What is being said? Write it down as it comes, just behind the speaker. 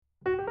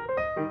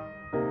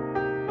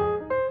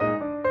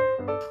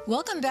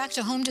Welcome back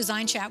to Home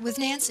Design Chat with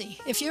Nancy.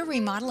 If you're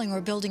remodeling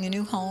or building a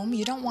new home,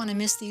 you don't want to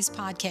miss these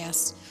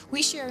podcasts.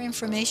 We share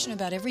information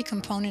about every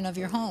component of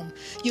your home.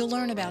 You'll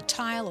learn about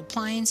tile,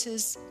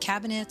 appliances,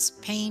 cabinets,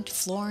 paint,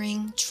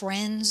 flooring,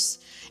 trends.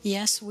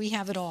 Yes, we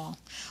have it all.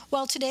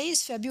 Well, today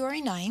is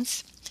February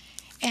 9th,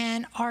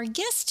 and our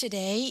guest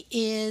today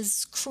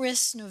is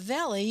Chris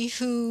Novelli,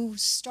 who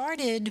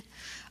started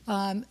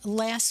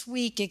last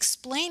week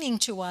explaining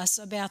to us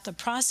about the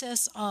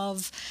process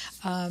of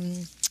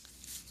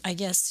I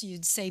guess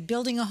you'd say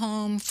building a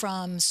home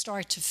from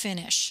start to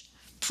finish,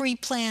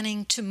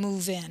 pre-planning to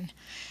move in.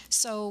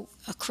 So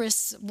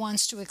Chris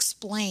wants to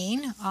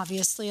explain,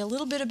 obviously, a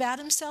little bit about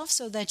himself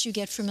so that you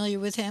get familiar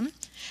with him.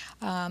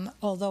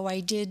 Although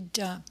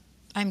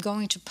I'm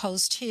going to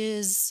post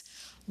his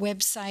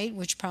website,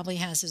 which probably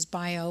has his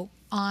bio,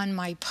 on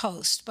my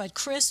post. But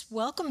Chris,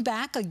 welcome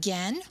back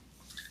again.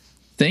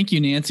 Thank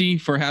you, Nancy,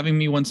 for having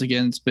me once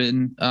again.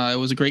 It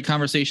was a great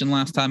conversation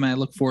last time, and I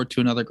look forward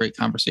to another great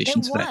conversation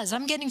today. It was.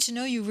 I'm getting to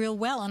know you real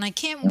well, and I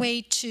can't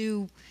wait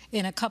to,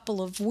 in a couple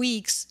of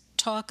weeks,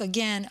 talk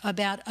again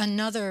about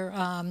another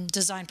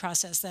design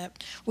process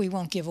that we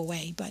won't give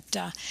away.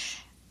 But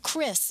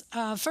Chris,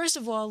 first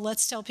of all,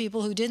 let's tell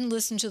people who didn't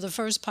listen to the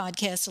first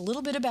podcast a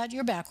little bit about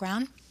your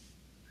background.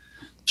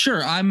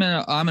 Sure. I'm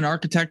an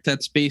architect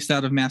that's based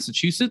out of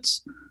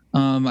Massachusetts.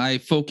 I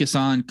focus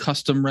on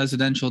custom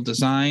residential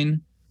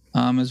design,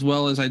 as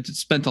well as I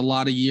spent a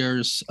lot of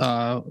years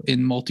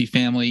in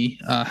multifamily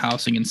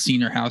housing and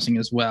senior housing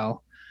as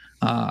well.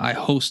 I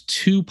host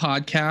two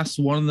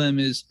podcasts. One of them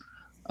is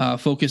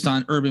focused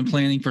on urban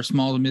planning for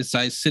small to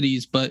mid-sized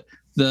cities, but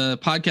the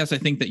podcast I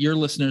think that your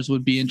listeners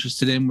would be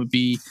interested in would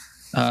be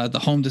the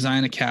Home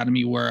Design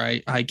Academy, where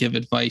I give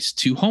advice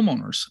to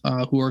homeowners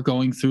who are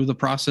going through the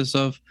process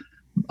of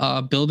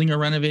building or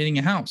renovating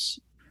a house.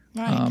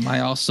 Right.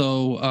 I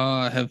also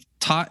have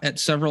taught at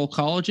several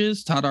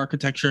colleges, taught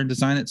architecture and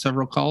design at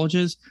several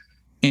colleges,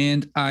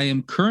 and I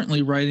am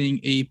currently writing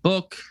a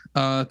book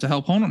to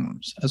help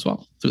homeowners as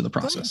well through the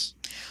process.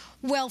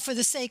 Good. Well, for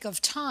the sake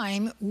of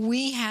time,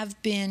 we have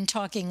been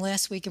talking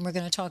last week, and we're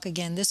going to talk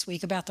again this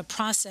week about the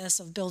process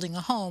of building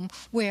a home,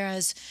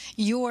 whereas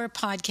your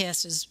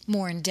podcast is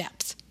more in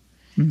depth.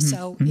 Mm-hmm.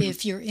 So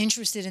if you're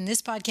interested in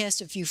this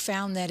podcast, if you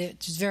found that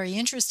it's very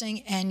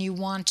interesting and you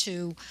want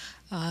to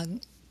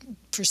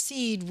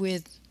proceed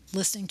with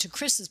listening to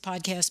Chris's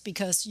podcast,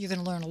 because you're going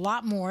to learn a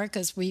lot more,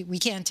 because we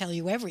can't tell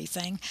you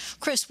everything.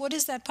 Chris, what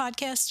is that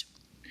podcast?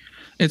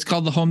 It's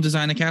called the Home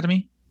Design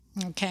Academy.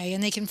 Okay,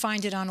 and they can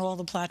find it on all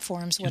the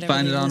platforms, whatever. You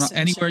find it on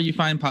anywhere you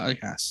find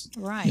podcasts.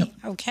 Right. Yep.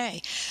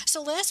 Okay.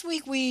 So last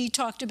week we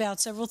talked about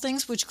several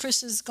things, which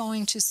Chris is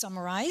going to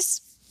summarize.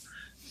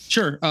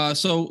 Sure.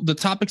 So the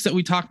topics that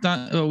we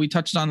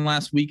touched on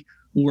last week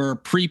were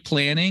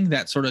pre-planning,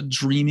 that sort of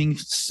dreaming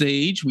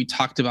stage. We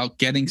talked about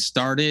getting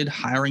started,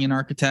 hiring an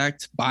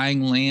architect,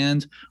 buying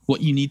land, what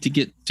you need to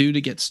do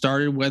to get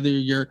started, whether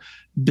you're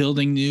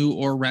building new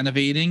or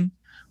renovating.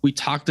 We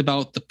talked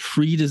about the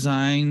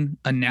pre-design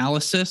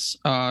analysis,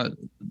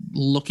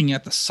 looking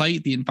at the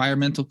site, the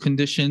environmental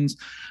conditions,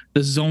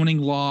 the zoning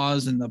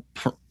laws, and the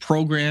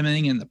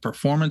programming and the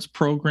performance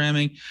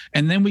programming.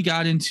 And then we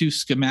got into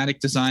schematic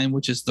design,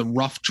 which is the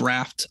rough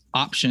draft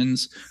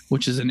options,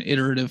 which is an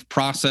iterative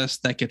process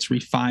that gets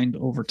refined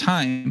over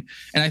time.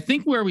 And I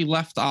think where we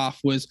left off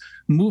was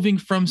moving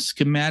from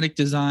schematic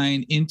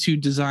design into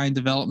design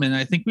development.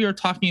 I think we were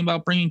talking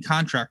about bringing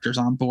contractors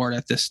on board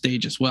at this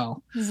stage as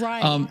well.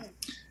 Right.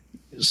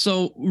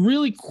 So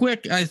really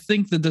quick, I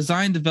think the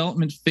design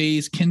development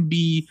phase can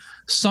be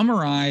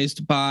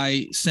summarized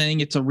by saying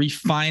it's a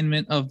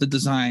refinement of the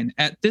design.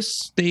 At this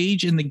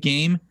stage in the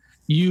game,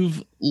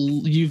 you've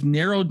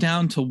narrowed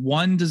down to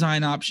one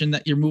design option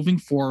that you're moving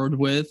forward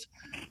with.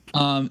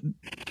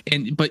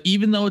 But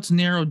even though it's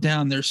narrowed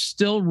down, there's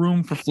still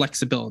room for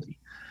flexibility.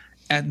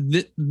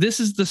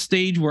 This is the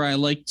stage where I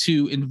like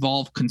to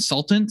involve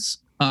consultants.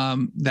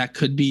 That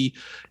could be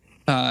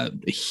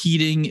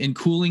heating and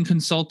cooling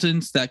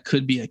consultants, that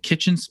could be a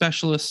kitchen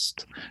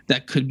specialist,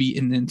 that could be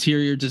an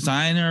interior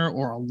designer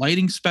or a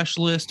lighting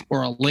specialist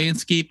or a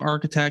landscape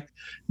architect.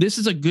 This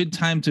is a good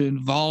time to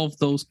involve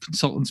those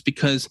consultants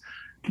because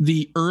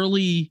the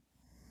early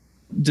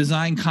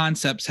design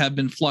concepts have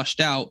been flushed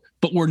out,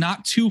 but we're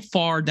not too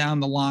far down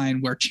the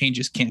line where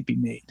changes can't be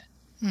made.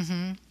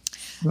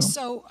 Mm-hmm.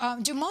 So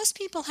do most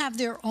people have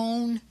their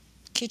own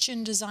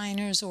kitchen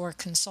designers or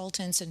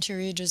consultants,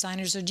 interior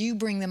designers, or do you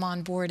bring them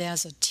on board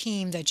as a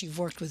team that you've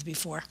worked with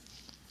before?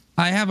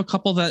 I have a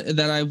couple that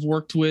I've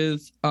worked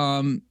with,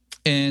 and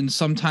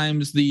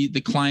sometimes the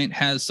client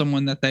has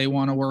someone that they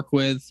want to work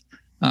with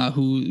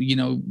who,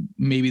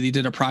 maybe they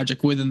did a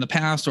project with in the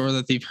past or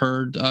that they've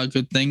heard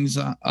good things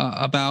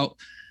about.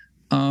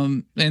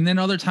 And then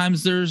other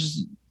times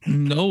there's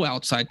no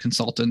outside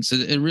consultants.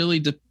 It really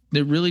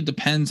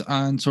depends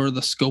on sort of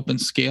the scope and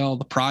scale of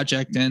the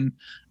project and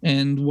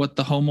what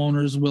the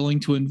homeowner is willing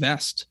to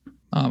invest.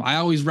 I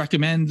always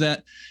recommend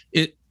that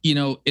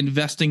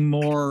investing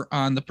more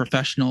on the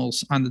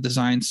professionals on the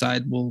design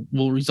side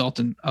will result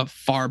in a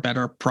far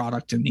better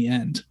product in the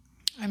end.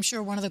 I'm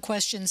sure one of the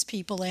questions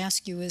people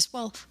ask you is,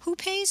 well, who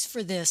pays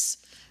for this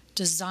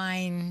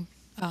design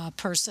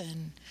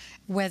person,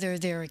 whether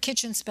they're a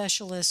kitchen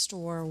specialist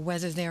or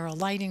whether they're a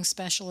lighting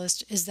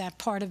specialist? Is that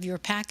part of your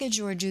package,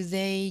 or do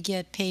they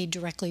get paid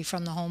directly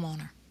from the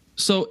homeowner?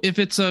 So if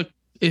it's an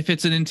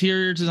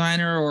interior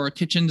designer or a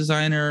kitchen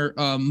designer,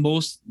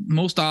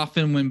 most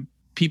often when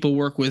people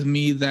work with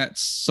me,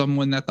 that's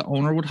someone that the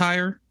owner would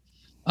hire.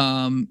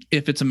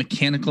 If it's a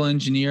mechanical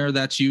engineer,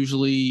 that's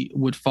usually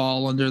would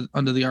fall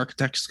under the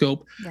architect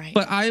scope. Right.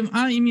 But I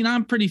mean,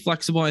 I'm pretty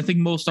flexible. I think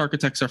most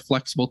architects are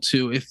flexible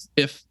too.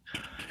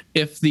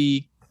 If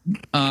the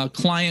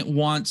client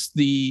wants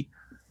the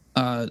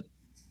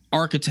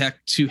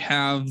architect to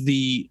have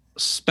the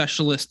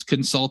specialist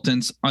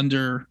consultants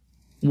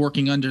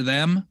working under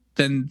them,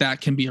 then that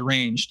can be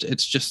arranged.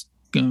 It's just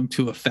going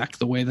to affect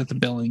the way that the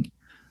billing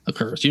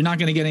occurs. You're not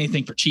going to get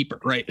anything for cheaper,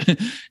 right?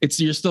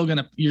 You're still going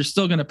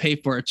to pay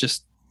for it.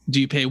 Just,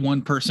 do you pay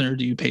one person or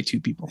do you pay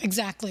two people?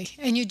 Exactly.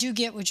 And you do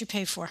get what you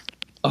pay for.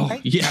 Oh, right?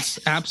 Yes,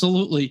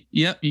 absolutely.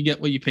 Yep. You get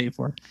what you pay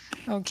for.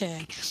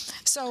 Okay.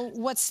 So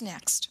what's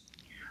next?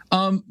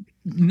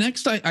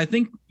 Next, I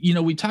think,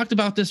 we talked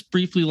about this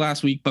briefly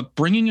last week, but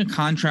bringing a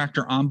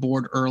contractor on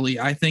board early,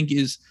 I think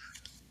is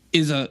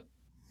a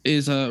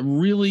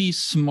really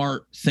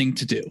smart thing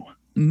to do.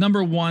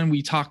 Number one,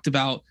 we talked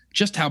about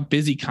just how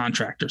busy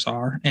contractors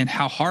are and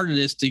how hard it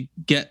is to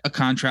get a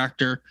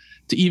contractor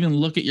to even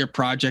look at your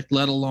project,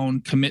 let alone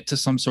commit to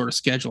some sort of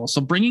schedule. So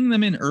bringing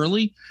them in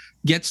early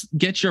gets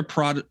your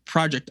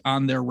project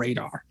on their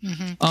radar.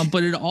 Mm-hmm.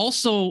 But it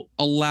also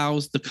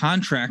allows the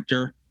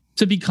contractor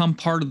to become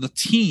part of the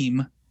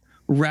team,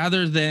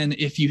 rather than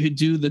if you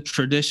do the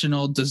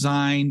traditional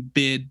design,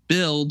 bid,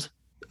 build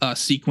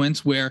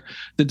sequence where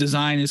the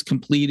design is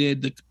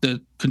completed,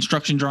 the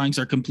construction drawings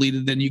are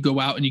completed, then you go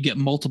out and you get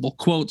multiple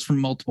quotes from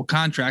multiple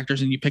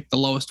contractors and you pick the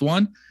lowest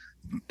one.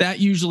 That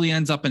usually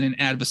ends up in an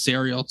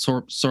adversarial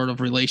sort of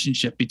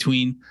relationship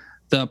between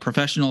the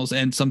professionals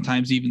and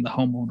sometimes even the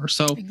homeowner.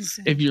 So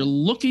Exactly. If you're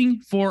looking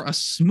for a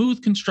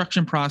smooth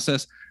construction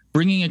process,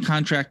 bringing a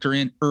contractor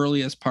in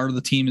early as part of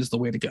the team is the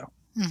way to go.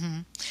 Mm-hmm.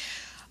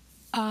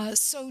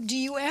 So do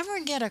you ever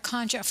get a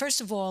contract?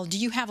 First of all, do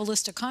you have a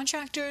list of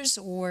contractors,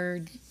 or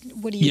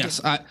what do you do?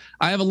 Yes, I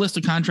have a list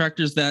of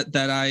contractors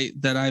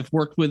that I've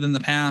worked with in the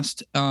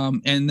past,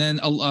 and then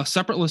a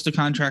separate list of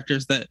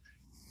contractors that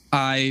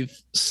I've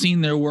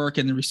seen their work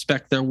and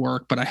respect their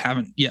work, but I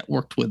haven't yet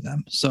worked with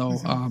them. So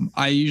mm-hmm.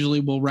 I usually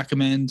will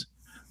recommend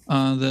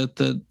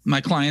that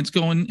my clients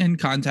go and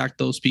contact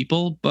those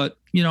people, but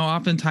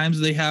oftentimes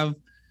they have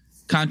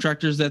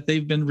contractors that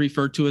they've been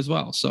referred to as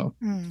well. So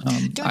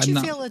don't you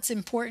feel it's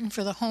important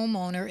for the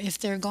homeowner, if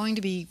they're going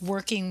to be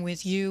working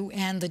with you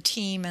and the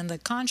team and the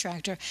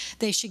contractor,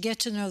 they should get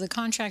to know the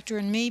contractor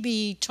and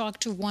maybe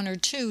talk to one or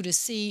two to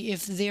see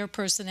if their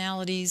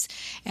personalities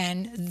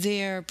and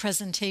their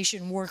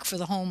presentation work for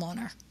the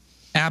homeowner?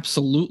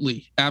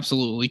 Absolutely.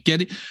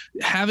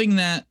 Having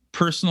that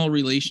personal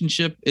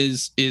relationship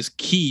is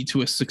key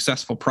to a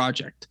successful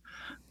project.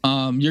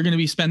 You're going to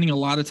be spending a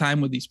lot of time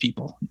with these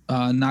people,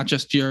 not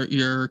just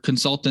your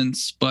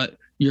consultants, but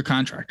your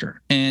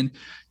contractor. And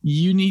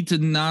you need to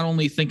not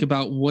only think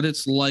about what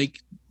it's like,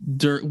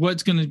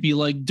 what's going to be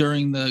like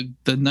during the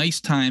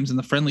nice times and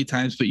the friendly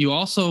times, but you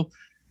also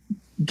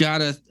got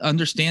to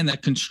understand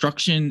that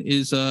construction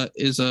is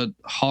a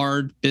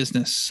hard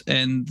business,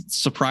 and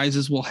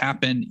surprises will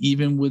happen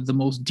even with the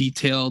most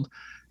detailed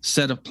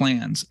set of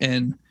plans.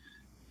 And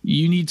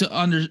you need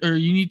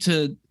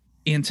to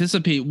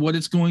anticipate what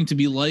it's going to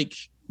be like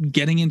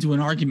getting into an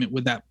argument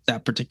with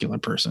that particular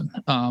person,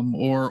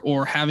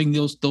 or having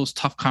those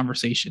tough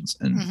conversations.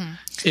 And mm-hmm.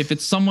 if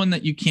it's someone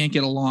that you can't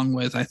get along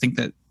with, I think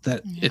that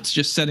it's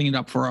just setting it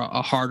up for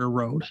a harder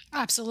road.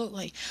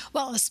 Absolutely.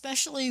 Well,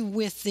 especially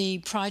with the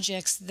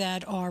projects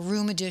that are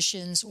room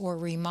additions or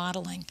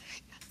remodeling.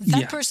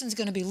 That person's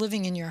going to be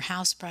living in your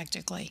house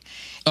practically.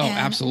 Oh, and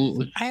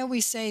absolutely. I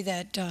always say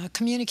that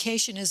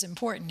communication is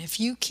important. If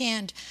you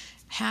can't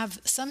have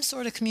some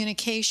sort of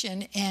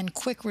communication and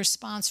quick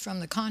response from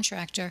the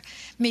contractor,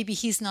 maybe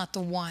he's not the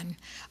one.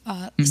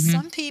 Mm-hmm.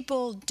 Some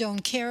people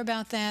don't care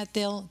about that.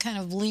 They'll kind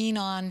of lean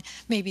on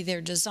maybe their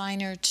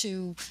designer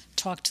to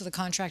talk to the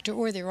contractor,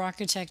 or their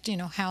architect,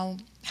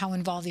 how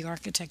involved the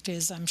architect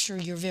is. I'm sure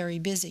you're very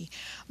busy.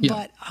 Yeah.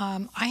 But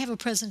I have a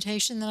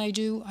presentation that I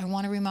do. I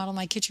want to remodel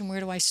my kitchen.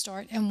 Where do I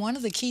start? And one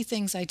of the key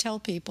things I tell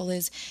people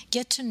is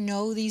get to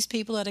know these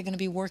people that are going to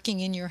be working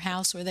in your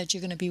house or that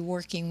you're going to be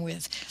working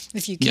with.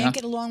 If you can't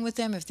get along with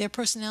them, if their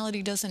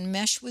personality doesn't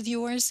mesh with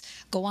yours,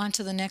 go on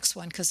to the next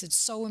one, because it's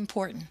so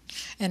important.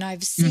 And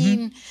I've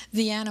seen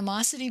the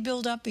animosity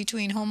build up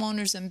between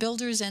homeowners and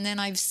builders, and then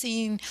I've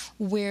seen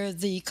where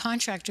the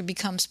contractor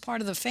becomes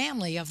part of the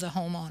family of the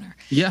homeowner.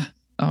 Yeah.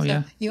 Oh, so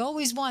yeah. You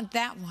always want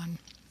that one.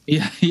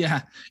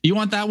 Yeah. You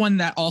want that one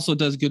that also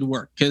does good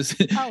work, because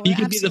you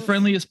can be the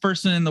friendliest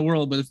person in the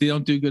world, but if they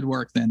don't do good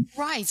work, then.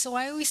 Right. So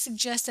I always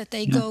suggest that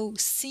they go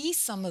see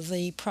some of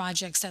the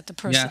projects that the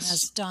person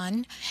has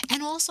done,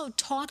 and also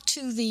talk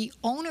to the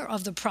owner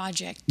of the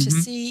project to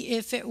see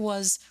if it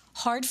was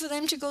hard for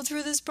them to go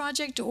through this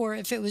project or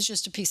if it was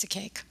just a piece of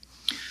cake.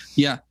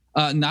 Yeah.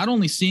 Not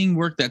only seeing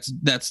work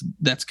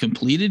that's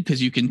completed,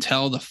 because you can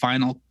tell the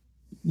final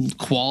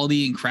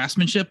quality and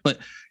craftsmanship, but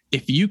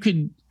if you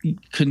could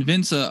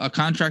convince a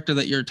contractor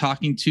that you're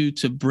talking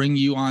to bring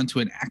you onto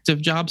an active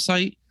job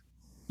site,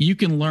 you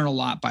can learn a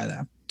lot by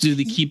them. Do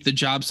they keep the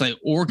job site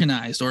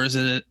organized, or is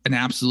it an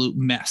absolute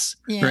mess?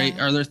 Right?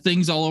 Are there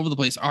things all over the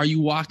place? Are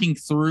you walking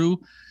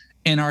through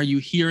and are you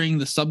hearing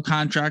the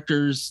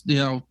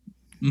subcontractors,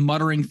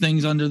 muttering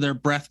things under their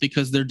breath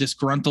because they're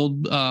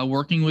disgruntled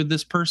working with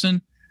this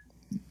person?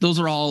 Those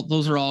are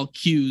all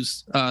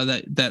cues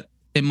that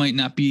it might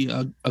not be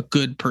a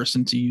good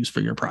person to use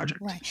for your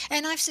project. Right.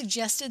 And I've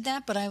suggested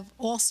that, but I've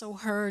also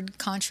heard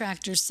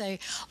contractors say,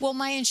 well,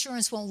 my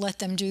insurance won't let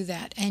them do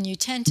that. And you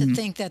tend to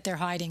think that they're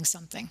hiding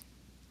something.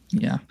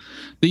 Yeah.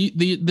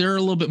 They're a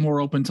little bit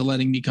more open to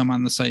letting me come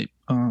on the site,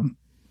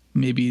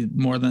 maybe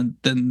more than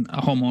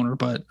a homeowner,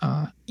 but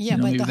but the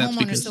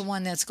homeowner's the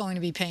one that's going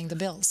to be paying the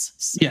bills.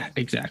 So yeah,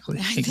 exactly.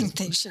 I think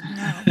they should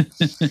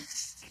know.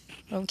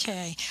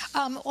 Okay.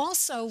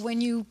 Also,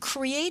 when you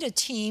create a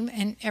team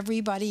and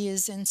everybody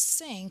is in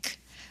sync,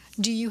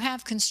 do you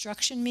have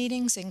construction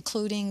meetings,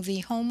 including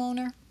the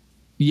homeowner?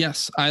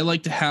 Yes, I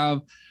like to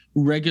have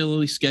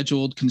regularly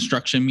scheduled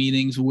construction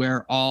meetings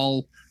where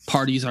all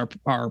parties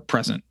are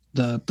present.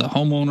 The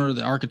homeowner,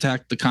 the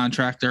architect, the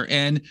contractor,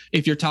 and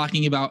if you're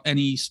talking about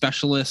any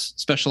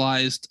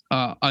specialized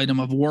item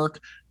of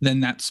work, then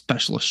that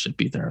specialist should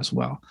be there as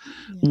well.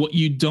 Yeah. What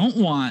you don't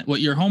want,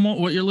 what your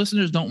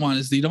listeners don't want,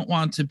 is they don't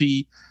want to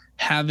be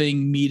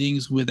having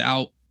meetings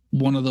without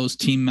one of those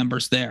team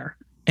members there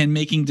and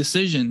making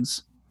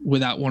decisions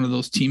without one of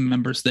those team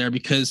members there,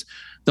 because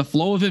the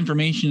flow of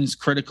information is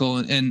critical,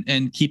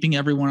 and keeping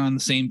everyone on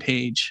the same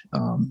page.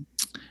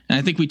 And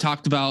I think we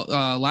talked about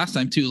last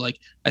time too, like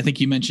I think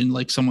you mentioned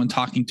like someone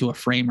talking to a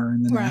framer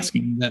and then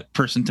asking that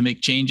person to make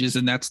changes,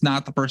 and that's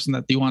not the person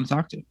that you want to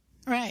talk to.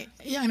 Right.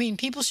 Yeah. I mean,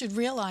 people should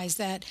realize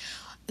that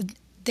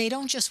they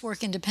don't just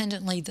work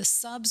independently. The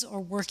subs are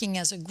working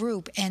as a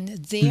group, and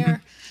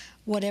their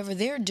whatever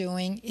they're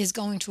doing is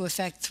going to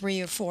affect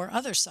 3 or 4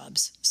 other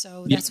subs.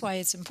 So that's why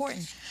it's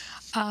important.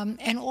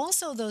 And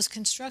also those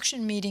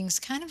construction meetings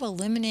kind of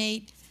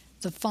eliminate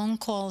the phone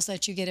calls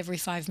that you get every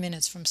 5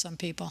 minutes from some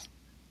people.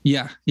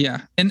 Yeah.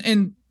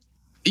 And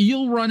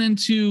you'll run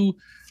into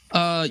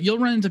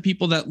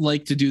people that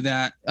like to do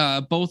that,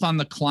 both on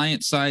the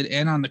client side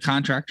and on the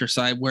contractor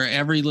side, where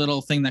every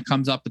little thing that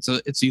comes up,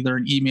 it's either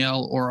an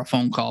email or a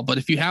phone call. But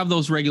if you have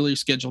those regularly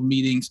scheduled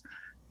meetings,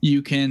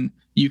 you can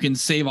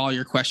save all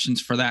your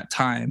questions for that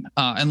time,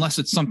 unless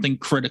it's something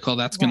critical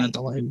that's going to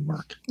delay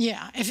work.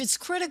 Yeah. If it's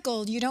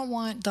critical, the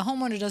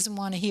homeowner doesn't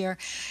want to hear,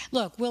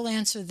 look, we'll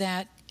answer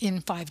that in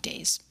 5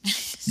 days.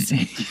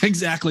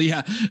 Exactly.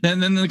 Yeah.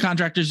 And then the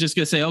contractor's just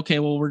going to say, okay,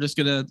 well, we're just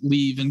going to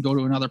leave and go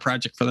to another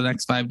project for the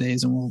next 5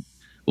 days, and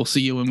we'll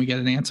see you when we get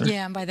an answer.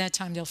 Yeah. And by that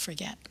time they'll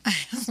forget.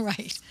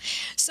 Right.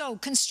 So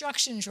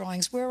construction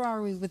drawings, where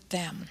are we with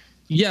them?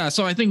 Yeah,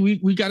 so I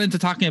think we got into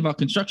talking about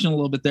construction a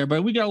little bit there,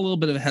 but we got a little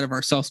bit ahead of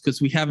ourselves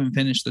because we haven't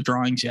finished the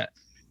drawings yet.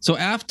 So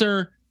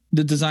after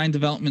the design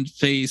development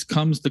phase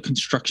comes the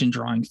construction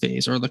drawing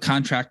phase, or the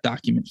contract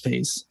document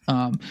phase.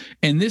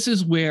 And this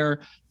is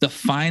where the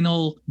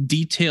final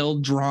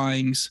detailed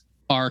drawings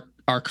are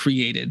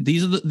created.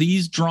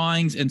 These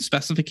drawings and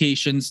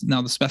specifications.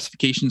 Now, the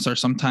specifications are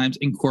sometimes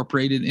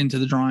incorporated into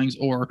the drawings,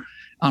 or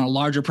on a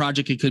larger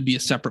project, it could be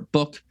a separate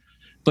book.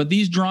 But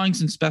these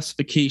drawings and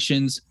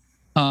specifications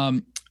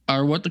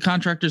are what the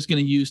contractor is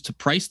going to use to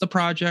price the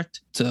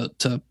project,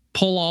 to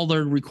pull all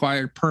the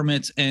required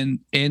permits, and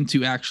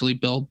to actually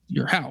build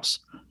your house.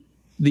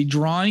 The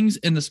drawings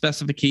and the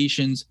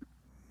specifications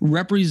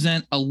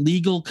represent a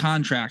legal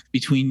contract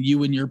between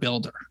you and your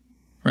builder,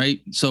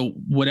 right? So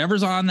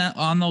whatever's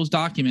on those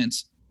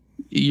documents,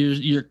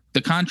 the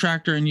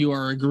contractor and you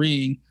are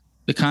agreeing.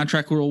 The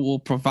contractor will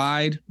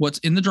provide what's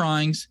in the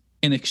drawings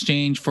in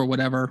exchange for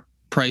whatever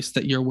price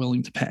that you're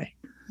willing to pay,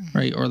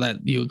 right? Or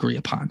that you agree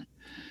upon.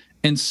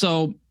 And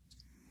so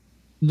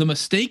the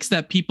mistakes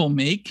that people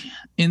make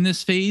in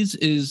this phase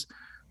is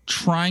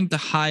trying to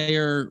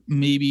hire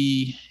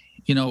maybe,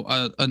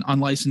 an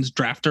unlicensed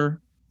drafter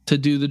to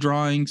do the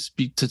drawings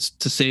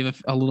to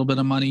save a little bit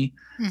of money.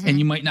 And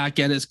you might not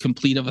get as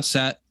complete of a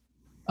set.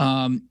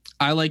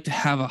 I like to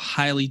have a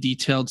highly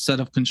detailed set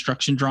of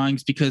construction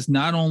drawings, because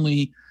not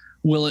only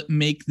will it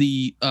make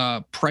the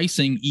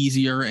pricing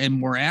easier and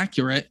more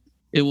accurate,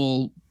 it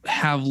will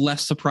have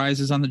less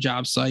surprises on the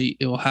job site.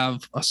 It will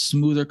have a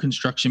smoother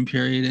construction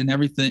period and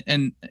everything,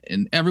 and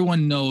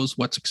everyone knows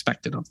what's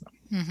expected of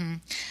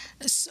them.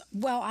 So,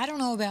 well, I don't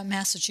know about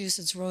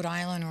Massachusetts, Rhode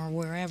Island, or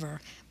wherever,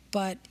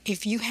 but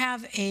if you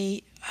have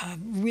a a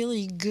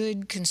really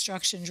good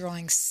construction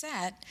drawing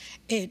set,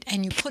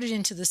 and you put it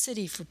into the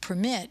city for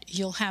permit,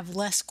 you'll have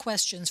less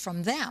questions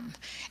from them,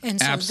 and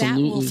so that will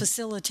Absolutely.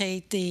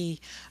 facilitate the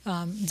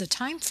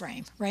time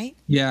frame, right?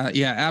 Yeah,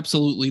 yeah,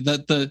 absolutely.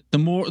 The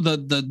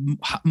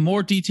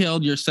more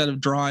detailed your set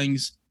of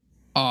drawings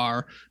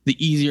are,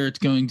 the easier it's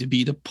going to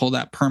be to pull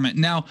that permit.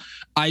 Now,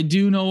 I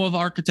do know of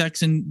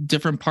architects in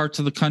different parts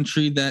of the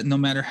country that no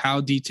matter how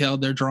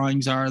detailed their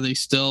drawings are, they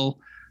still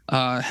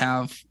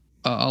have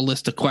a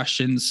list of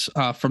questions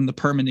from the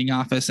permitting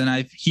office. And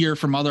I hear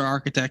from other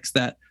architects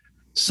that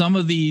some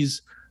of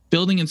these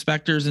building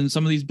inspectors and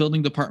some of these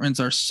building departments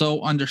are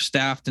so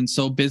understaffed and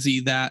so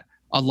busy that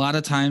a lot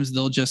of times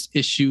they'll just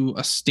issue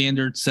a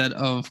standard set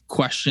of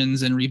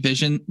questions and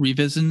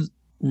revisions,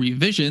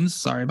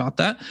 sorry about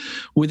that,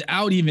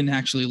 without even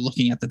actually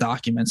looking at the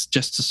documents,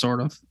 just to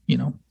sort of,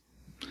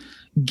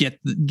 get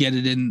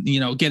it in,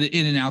 get it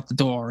in and out the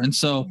door. And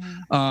so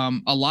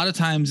a lot of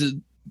times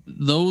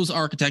those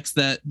architects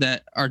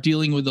that are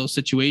dealing with those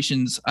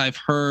situations, I've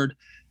heard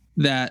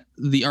that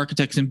the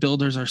architects and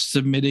builders are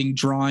submitting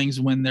drawings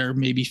when they're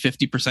maybe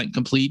 50%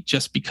 complete,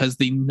 just because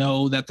they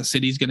know that the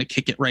city's going to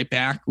kick it right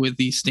back with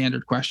these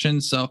standard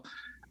questions. So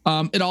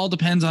it all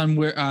depends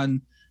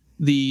on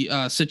the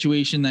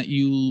situation that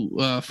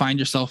you find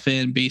yourself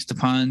in, based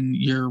upon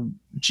your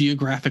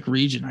geographic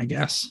region, I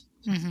guess.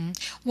 Mm-hmm.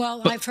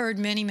 Well, I've heard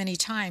many, many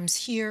times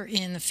here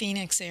in the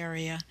Phoenix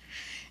area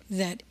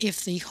that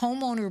if the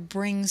homeowner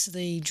brings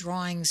the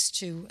drawings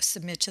to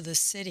submit to the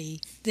city,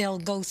 they'll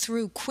go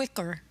through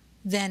quicker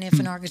than if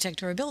an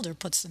architect or a builder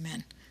puts them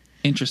in.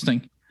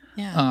 Interesting.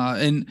 Yeah.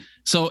 And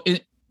so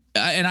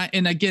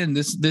again,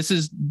 this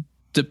is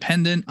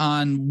dependent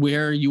on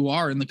where you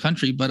are in the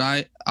country, but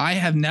I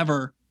have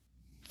never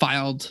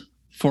filed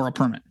for a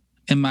permit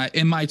in my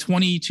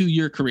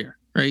 22-year career,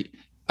 right?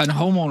 A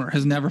homeowner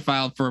has never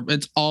filed for,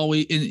 it's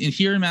always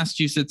here in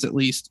Massachusetts, at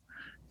least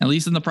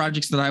in the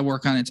projects that I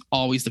work on, it's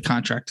always the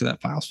contractor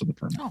that files for the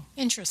permit. Oh,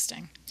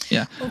 interesting.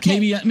 Yeah. Okay.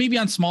 Maybe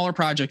on smaller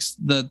projects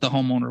the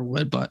homeowner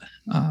would, but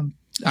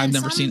I've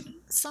never seen.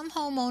 Some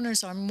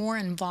homeowners are more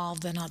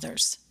involved than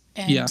others.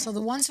 And so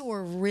the ones who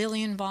are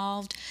really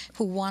involved,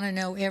 who want to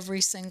know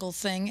every single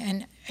thing,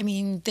 and I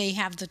mean, they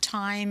have the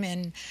time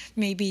and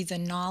maybe the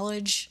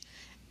knowledge,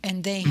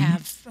 and they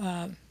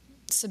have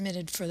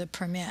submitted for the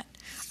permit.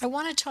 I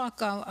want to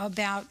talk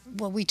about,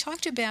 we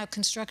talked about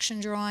construction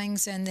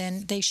drawings, and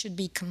then they should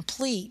be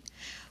complete.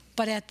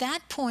 But at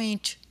that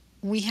point,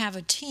 we have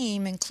a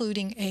team,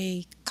 including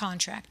a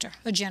contractor,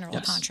 a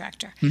general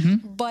contractor.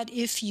 But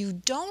if you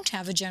don't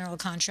have a general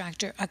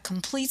contractor, a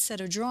complete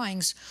set of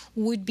drawings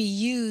would be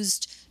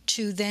used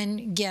to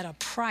then get a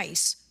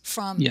price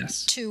from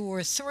 2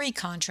 or 3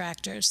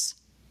 contractors,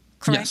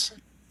 correct? Yes.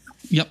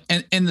 Yep.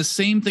 And the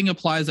same thing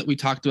applies that we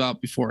talked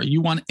about before.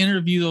 You want to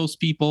interview those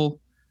people.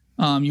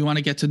 You want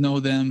to get to know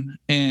them,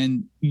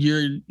 and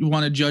you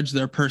want to judge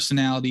their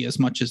personality as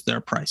much as their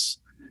price.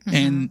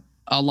 And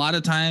a lot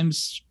of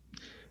times,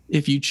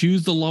 if you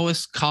choose the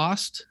lowest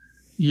cost,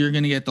 you're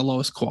going to get the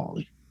lowest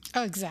quality.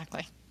 Oh,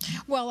 exactly.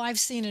 Well, I've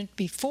seen it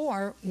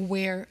before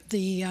where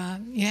you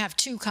have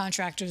 2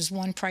 contractors,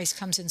 one price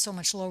comes in so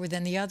much lower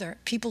than the other.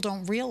 People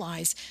don't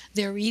realize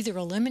they're either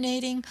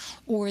eliminating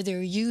or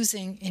they're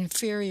using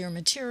inferior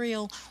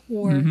material,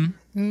 or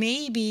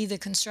maybe the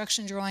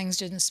construction drawings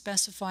didn't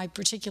specify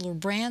particular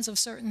brands of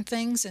certain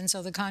things, and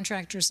so the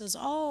contractor says,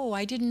 oh,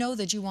 I didn't know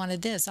that you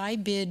wanted this. I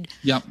bid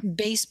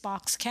base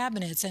box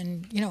cabinets,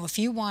 and if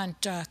you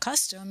want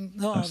custom,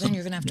 then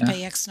you're going to have to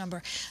pay X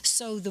number.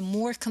 So the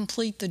more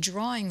complete the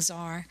drawings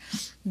are,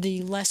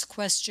 the less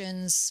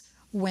questions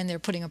when they're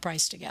putting a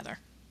price together.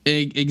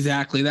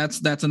 Exactly.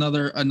 That's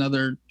another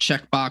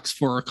checkbox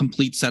for a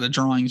complete set of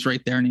drawings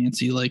right there,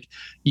 Nancy. Like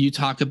you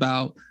talk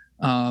about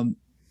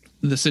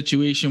the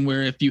situation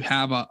where if you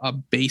have a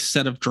base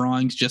set of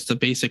drawings, just a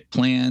basic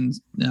plan,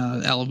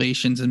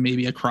 elevations, and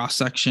maybe a cross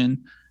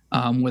section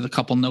with a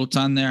couple notes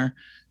on there,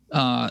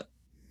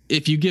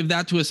 if you give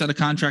that to a set of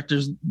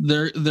contractors,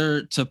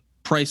 they're to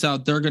price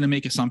out, they're going to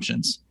make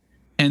assumptions.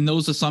 And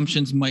those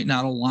assumptions might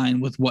not align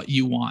with what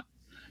you want.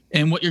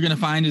 And what you're going to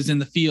find is in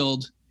the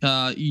field,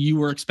 you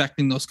were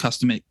expecting those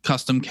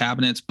custom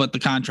cabinets, but the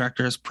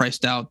contractor has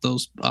priced out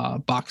those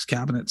box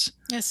cabinets.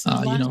 Yes,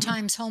 a lot of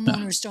times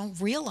homeowners don't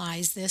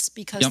realize this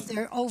because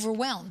they're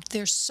overwhelmed.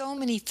 There's so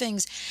many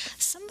things.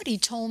 Somebody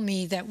told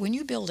me that when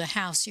you build a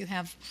house, you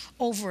have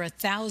over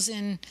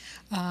 1,000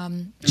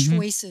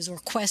 choices or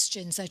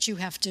questions that you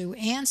have to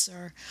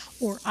answer,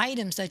 or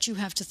items that you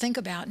have to think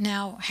about.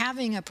 Now,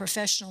 having a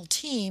professional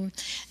team,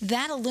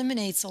 that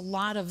eliminates a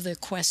lot of the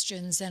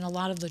questions and a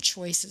lot of the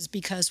choices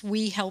because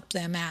we help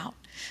them out.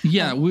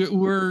 Yeah,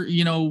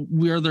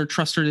 we're their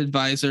trusted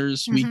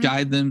advisors. We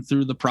guide them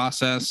through the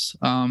process,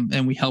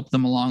 and we help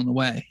them along the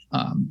way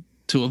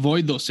to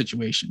avoid those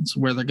situations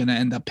where they're going to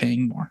end up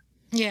paying more.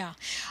 Yeah.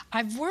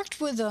 I've worked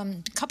with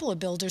a couple of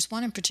builders,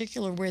 one in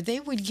particular, where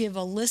they would give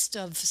a list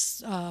of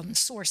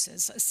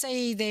sources.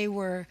 Say they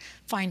were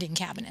finding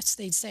cabinets.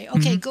 They'd say,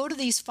 okay, go to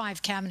these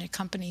 5 cabinet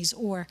companies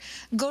or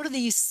go to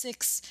these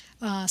 6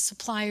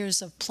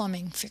 suppliers of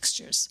plumbing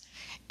fixtures.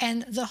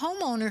 And the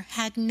homeowner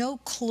had no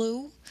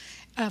clue.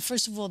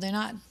 First of all, they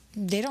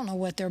don't know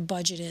what their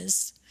budget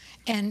is.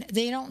 And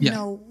they don't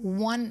know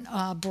one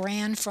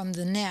brand from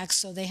the next,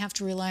 so they have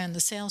to rely on the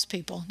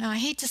salespeople. Now, I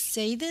hate to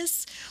say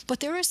this,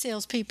 but there are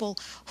salespeople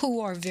who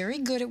are very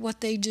good at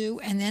what they do,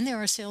 and then there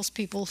are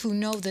salespeople who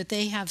know that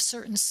they have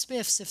certain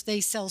spiffs if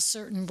they sell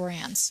certain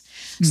brands.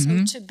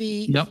 So to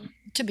be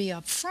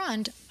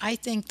upfront, I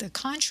think the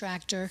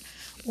contractor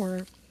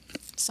or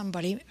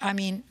somebody, I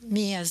mean,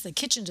 me as the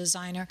kitchen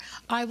designer,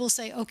 I will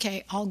say,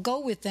 okay, I'll go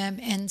with them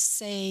and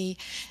say,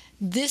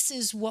 this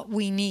is what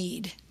we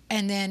need.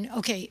 And then,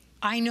 okay,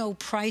 I know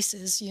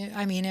prices.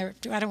 I mean, I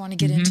don't want to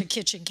get into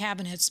kitchen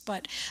cabinets,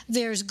 but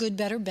there's good,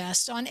 better,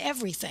 best on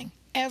everything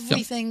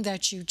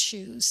that you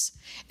choose.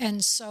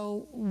 And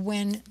so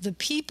when the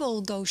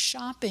people go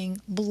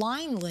shopping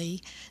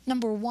blindly,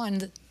 number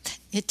one,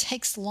 it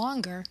takes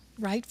longer,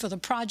 right, for the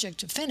project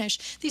to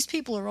finish. These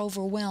people are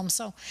overwhelmed.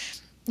 So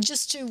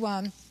just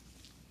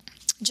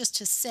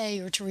to say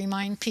or to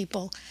remind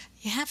people,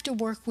 you have to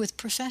work with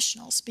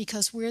professionals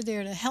because we're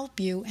there to help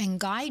you and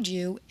guide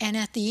you. And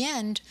at the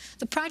end,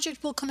 the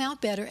project will come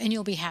out better and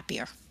you'll be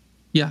happier.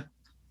 Yeah.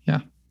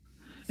 Yeah.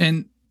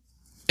 And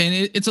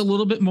it's a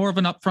little bit more of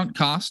an upfront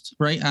cost,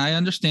 right? I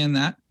understand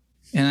that.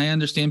 And I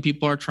understand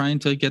people are trying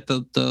to get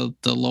the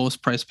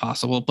lowest price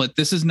possible, but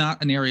this is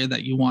not an area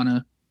that you want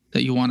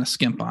to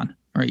skimp on,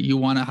 right? You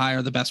want to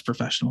hire the best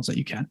professionals that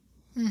you can.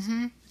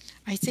 Mm-hmm.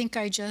 I think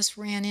I just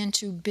ran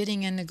into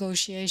bidding and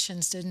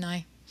negotiations, didn't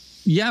I?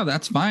 Yeah,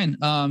 that's fine.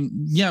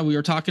 We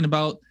were talking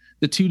about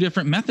the 2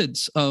 different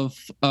methods of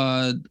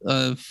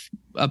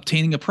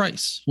obtaining a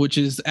price, which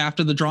is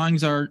after the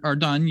drawings are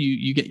done,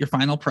 you get your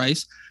final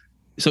price.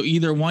 So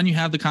either one, you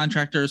have the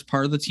contractor as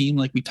part of the team,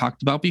 like we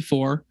talked about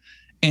before,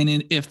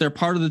 and if they're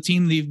part of the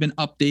team, they've been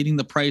updating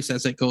the price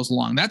as it goes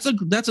along.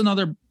 That's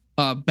another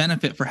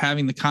benefit for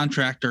having the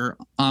contractor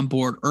on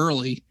board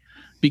early,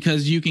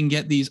 because you can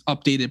get these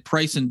updated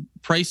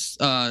price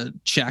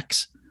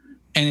checks,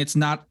 and it's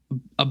not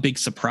a big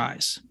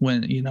surprise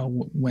when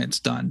it's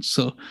done.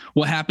 So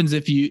what happens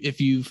if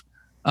you've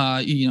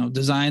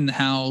designed the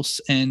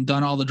house and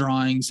done all the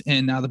drawings,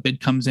 and now the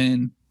bid comes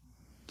in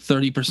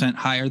 30%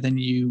 higher than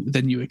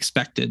you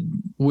expected?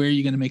 Where are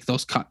you going to make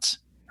those cuts,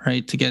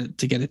 right, to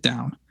get it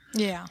down?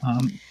 Yeah.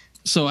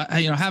 So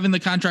having the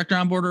contractor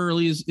on board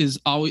early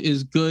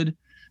is good.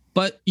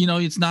 But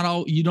it's not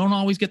all. You don't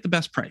always get the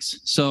best price.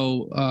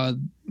 So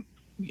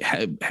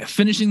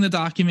finishing the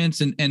documents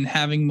and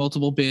having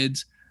multiple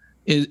bids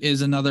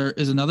is another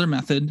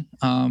method.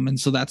 And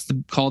so that's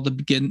called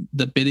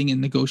the bidding and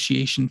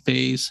negotiation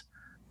phase.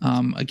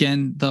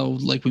 Again, though,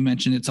 like we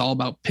mentioned, it's all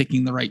about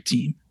picking the right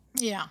team.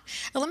 Yeah.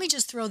 Now, let me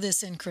just throw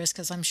this in, Chris,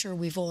 because I'm sure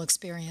we've all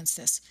experienced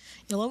this.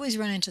 You'll always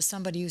run into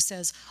somebody who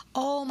says,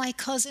 oh, my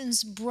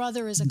cousin's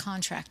brother is a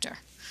contractor.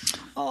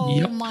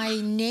 Oh, my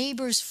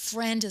neighbor's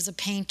friend is a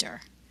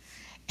painter.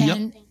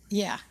 And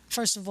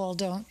first of all,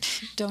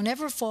 don't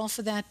ever fall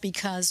for that,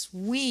 because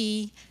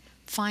we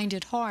find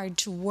it hard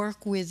to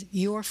work with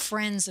your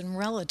friends and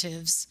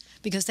relatives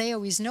because they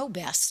always know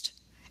best.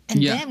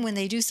 And then when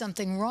they do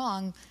something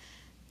wrong,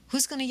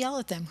 who's going to yell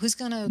at them? Who's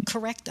going to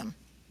correct them?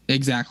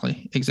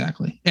 Exactly.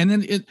 And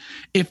then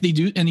if they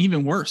do, and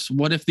even worse,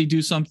 what if they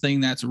do something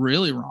that's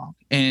really wrong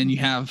and you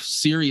have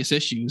serious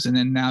issues, and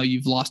then now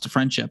you've lost a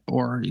friendship,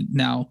 or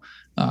now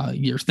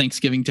your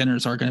Thanksgiving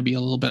dinners are going to be a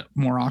little bit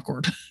more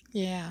awkward.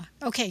 Yeah.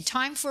 Okay.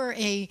 Time for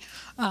a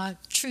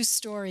true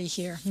story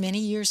here. Many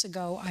years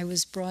ago, I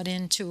was brought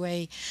into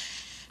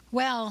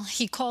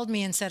he called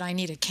me and said, I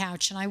need a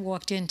couch. And I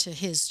walked into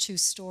his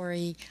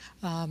 2-story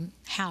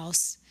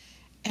house.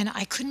 And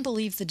I couldn't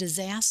believe the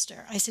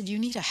disaster. I said, you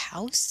need a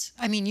house?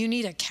 I mean, you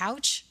need a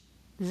couch?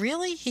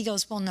 Really? He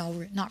goes, well,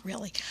 no, not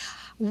really.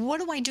 What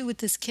do I do with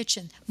this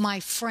kitchen? My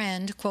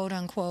friend, quote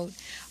unquote,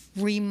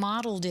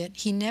 remodeled it.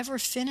 He never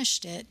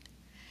finished it.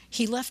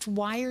 He left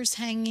wires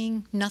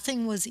hanging.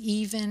 Nothing was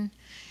even.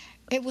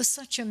 It was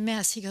such a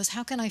mess. He goes,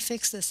 how can I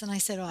fix this? And I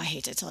said, I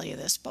hate to tell you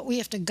this, but we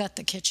have to gut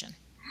the kitchen.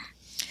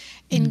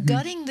 In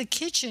gutting the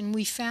kitchen,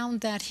 we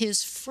found that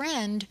his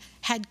friend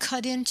had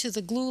cut into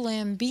the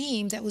glulam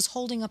beam that was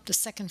holding up the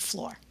 2nd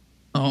floor.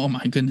 Oh,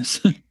 my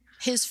goodness.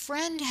 His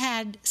friend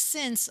had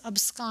since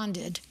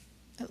absconded,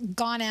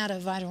 gone out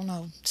of,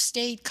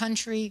 state,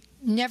 country,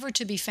 never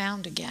to be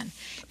found again.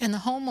 And the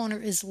homeowner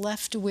is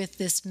left with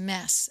this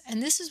mess. And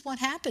this is what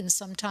happens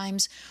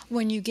sometimes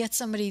when you get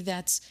somebody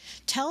that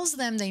tells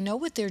them they know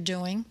what they're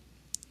doing,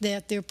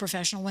 that they're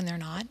professional when they're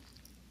not.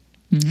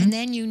 And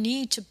then you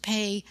need to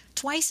pay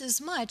twice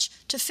as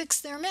much to fix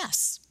their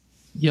mess.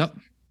 Yep.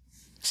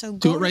 So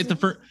do it right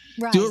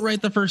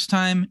the first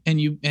time,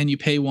 and you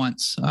pay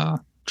once.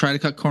 Try to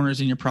cut corners,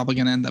 and you're probably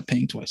going to end up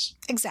paying twice.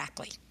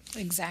 Exactly.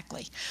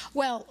 Exactly.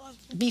 Well,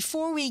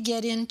 before we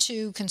get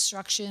into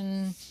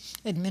construction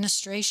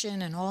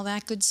administration and all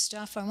that good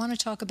stuff, I want to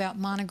talk about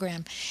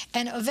Monogram.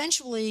 And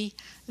eventually,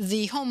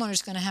 the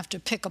homeowner's going to have to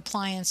pick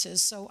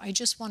appliances. So I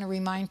just want to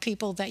remind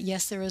people that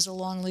yes, there is a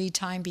long lead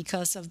time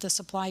because of the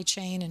supply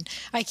chain. And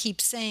I keep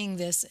saying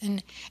this,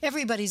 and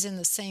everybody's in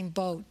the same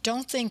boat.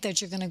 Don't think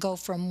that you're going to go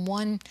from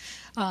one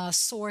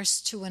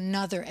source to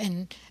another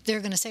and they're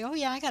going to say, oh,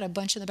 yeah, I got a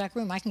bunch in the back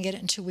room. I can get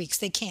it in 2 weeks.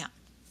 They can't,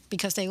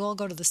 because they all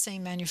go to the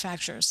same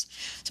manufacturers.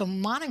 So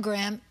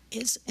Monogram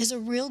is a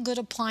real good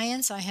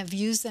appliance. I have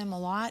used them a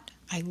lot.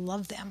 I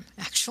love them,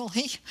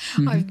 actually.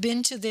 Mm-hmm. I've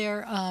been to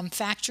their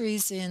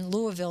factories in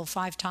Louisville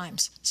 5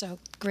 times, so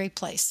great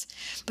place.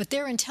 But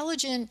their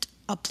intelligent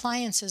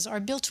appliances are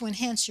built to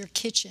enhance your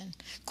kitchen,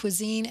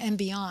 cuisine, and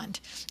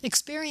beyond.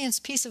 Experience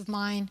peace of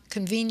mind,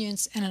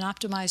 convenience, and an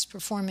optimized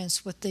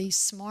performance with the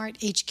Smart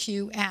HQ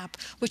app,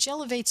 which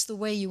elevates the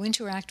way you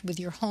interact with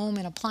your home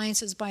and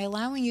appliances by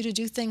allowing you to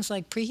do things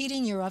like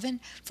preheating your oven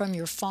from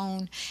your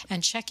phone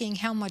and checking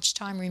how much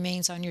time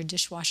remains on your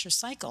dishwasher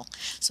cycle.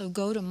 So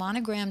go to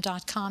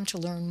monogram.com to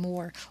learn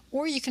more,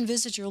 or you can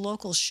visit your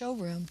local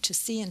showroom to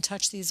see and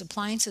touch these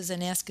appliances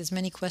and ask as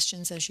many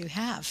questions as you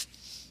have.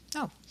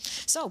 Oh,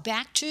 so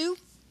back to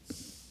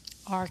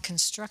our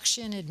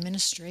construction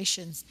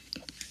administration.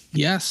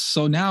 Yes.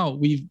 So now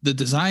the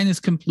design is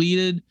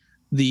completed.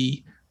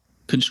 The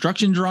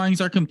construction drawings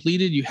are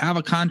completed. You have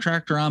a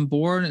contractor on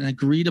board, an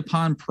agreed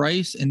upon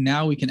price, and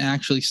now we can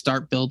actually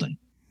start building.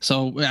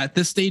 So at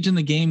this stage in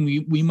the game,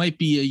 we might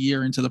be a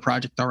year into the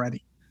project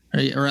already,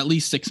 right? Or at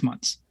least 6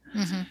 months.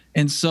 Mm-hmm.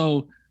 And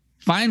so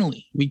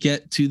finally we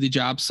get to the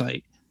job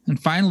site,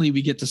 and finally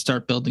we get to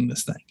start building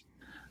this thing.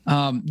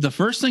 The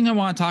first thing I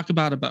want to talk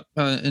about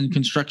in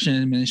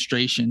construction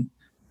administration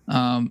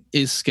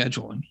is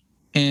scheduling,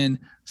 and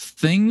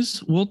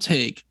things will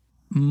take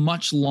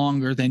much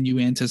longer than you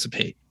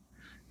anticipate.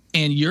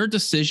 And your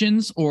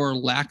decisions or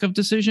lack of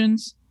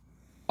decisions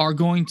are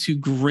going to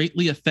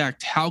greatly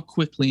affect how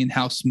quickly and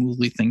how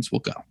smoothly things will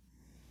go.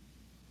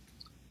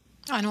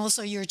 And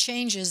also your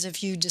changes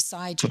if you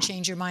decide to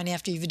change your mind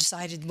after you've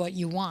decided what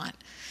you want.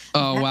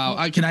 Oh,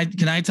 wow. Can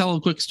I tell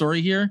a quick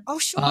story here? Oh,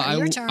 sure.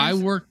 Your turn. I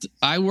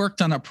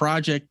worked on a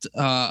project.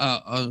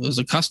 It was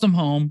a custom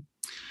home,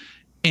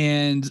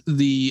 and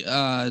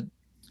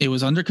it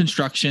was under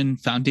construction.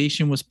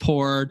 Foundation was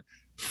poured,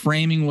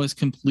 framing was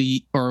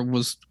complete or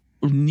was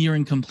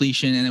nearing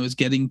completion, and it was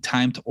getting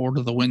time to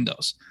order the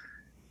windows.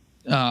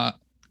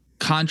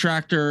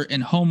 Contractor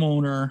and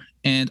homeowner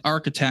and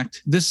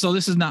architect. This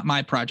is not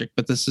my project,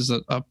 but this is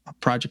a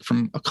project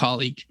from a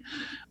colleague.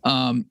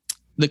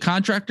 The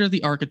contractor,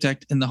 the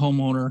architect, and the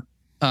homeowner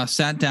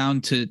sat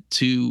down to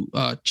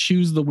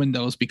choose the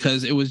windows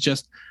because it was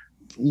just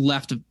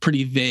left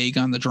pretty vague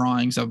on the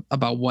drawings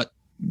about what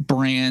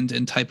brand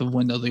and type of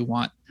window they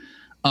want.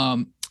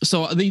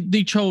 So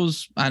they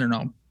chose, I don't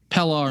know,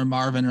 Pella or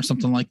Marvin or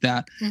something like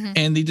that. Mm-hmm.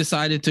 And they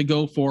decided to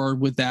go forward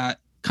with that.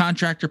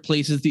 Contractor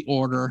places the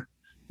order.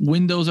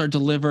 Windows are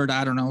delivered,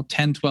 I don't know,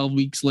 10, 12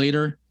 weeks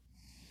later.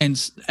 And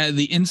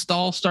the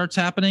install starts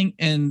happening,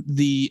 and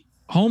the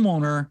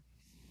homeowner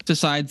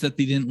decides that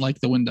they didn't like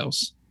the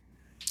windows.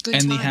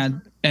 Good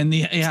time.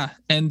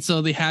 And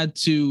so they had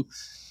to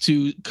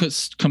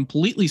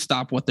completely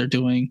stop what they're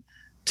doing,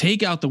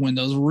 take out the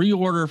windows,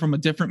 reorder from a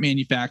different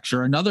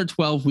manufacturer. Another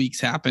 12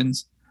 weeks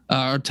happens,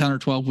 or 10 or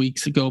 12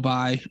 weeks go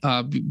by,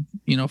 for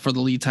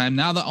the lead time.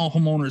 Now the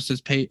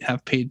homeowners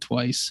have paid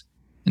twice.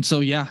 And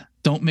so,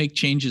 don't make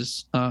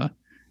changes. I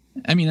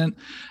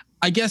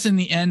guess in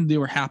the end they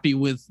were happy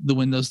with the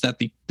windows that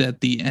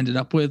they ended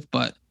up with,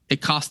 but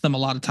it cost them a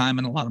lot of time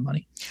and a lot of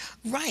money.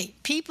 Right.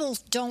 People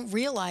don't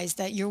realize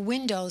that your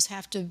windows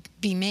have to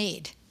be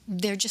made.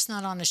 They're just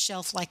not on a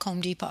shelf like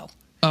Home Depot.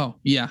 Oh,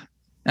 yeah,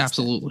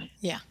 absolutely.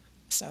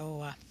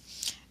 So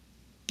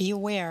be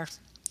aware.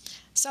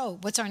 So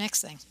what's our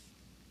next thing?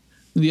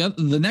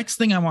 The next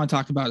thing I want to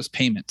talk about is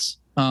payments.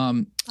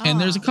 And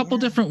there's a couple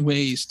different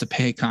ways to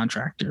pay a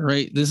contractor,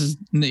 right? This is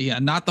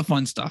not the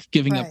fun stuff,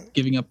 giving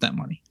up that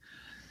money.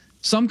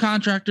 Some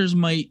contractors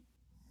might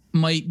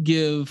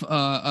give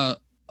a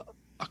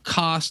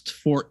cost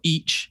for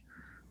each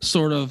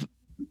sort of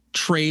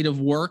trade of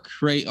work,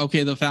 right?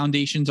 Okay, the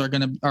foundations are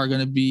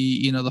gonna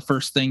be the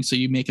first thing, so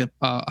you make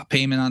a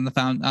payment on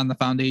the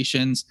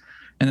foundations,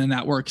 and then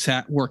that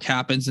work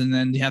happens, and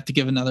then you have to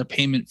give another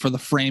payment for the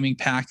framing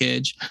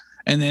package.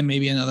 And then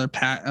maybe another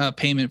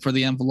payment for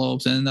the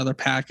envelopes, and another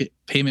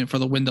payment for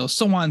the windows,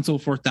 so on and so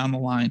forth down the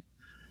line.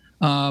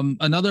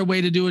 Another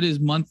way to do it is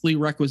monthly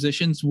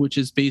requisitions, which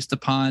is based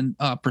upon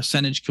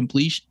percentage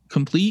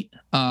complete.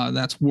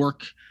 That's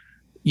work,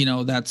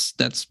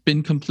 that's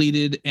been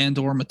completed and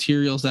or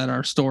materials that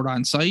are stored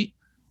on site.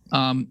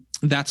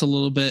 That's a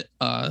little bit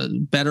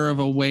better of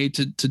a way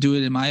to do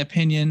it, in my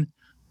opinion.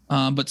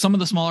 But some of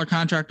the smaller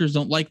contractors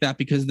don't like that,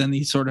 because then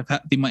they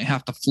might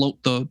have to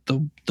float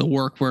the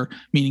work, where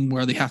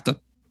they have to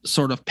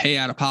sort of pay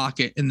out of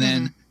pocket and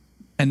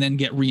then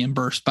get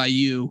reimbursed by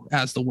you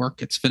as the work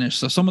gets finished.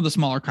 So some of the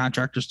smaller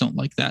contractors don't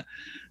like that.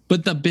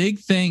 But the big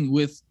thing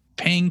with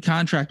paying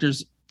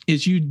contractors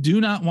is you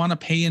do not want to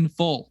pay in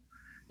full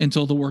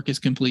until the work is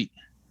complete.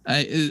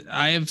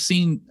 I have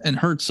seen and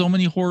heard so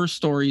many horror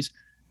stories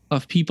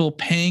of people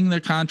paying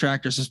their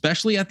contractors,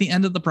 especially at the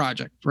end of the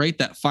project, right?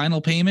 That final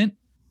payment,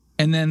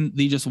 and then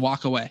they just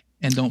walk away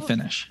and don't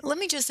finish. Let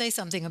me just say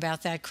something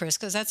about that, Chris,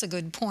 because that's a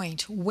good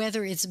point.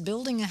 Whether it's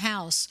building a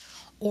house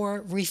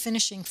or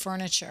refinishing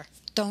furniture,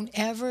 don't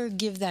ever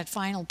give that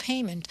final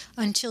payment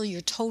until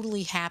you're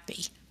totally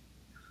happy.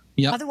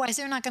 Yep. Otherwise,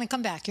 they're not going to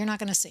come back. You're not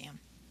going to see them.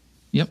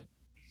 Yep.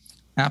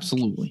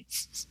 Absolutely.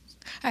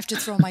 I have to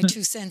throw my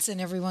 2 cents in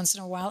every once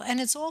in a while, and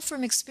it's all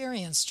from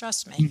experience.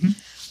 Trust me. Mm-hmm.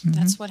 Mm-hmm.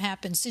 That's what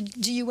happens.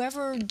 Do you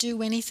ever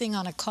do anything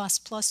on a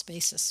cost plus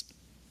basis?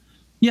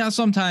 Yeah,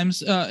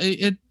 sometimes.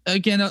 It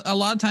again, a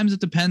lot of times it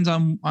depends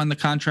on the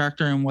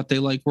contractor and what they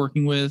like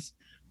working with.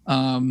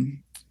 I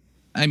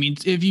mean,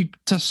 if you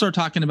start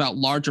talking about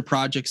larger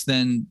projects,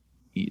 then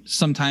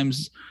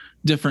sometimes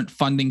different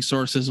funding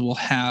sources will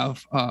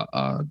have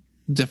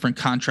different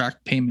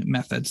contract payment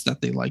methods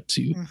that they like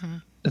to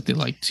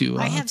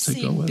I have to go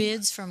seen with.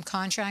 bids from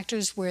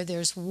contractors where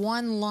there's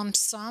one lump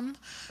sum.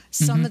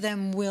 Some of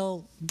them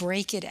will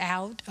break it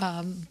out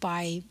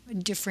by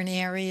different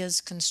areas,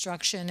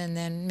 construction, and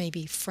then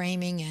maybe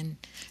framing and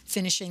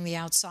finishing the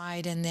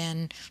outside, and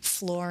then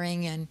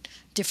flooring and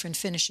different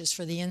finishes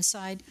for the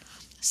inside.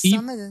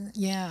 Some of them,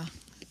 yeah.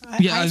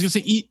 I was gonna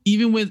say,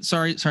 even with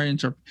sorry to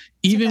interrupt.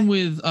 Even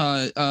with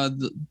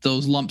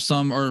those lump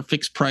sum or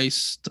fixed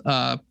price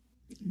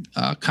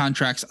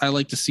contracts, I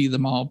like to see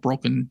them all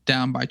broken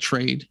down by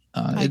trade.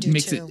 It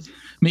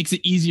makes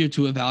it easier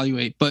to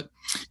evaluate. But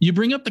you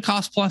bring up the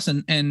cost plus,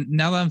 and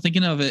now that I'm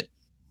thinking of it,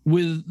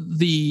 with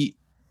the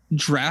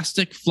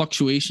drastic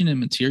fluctuation in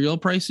material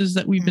prices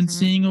that we've been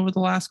seeing over the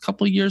last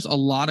couple of years, a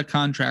lot of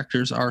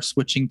contractors are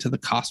switching to the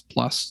cost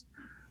plus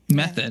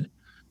method.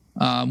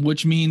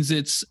 Which means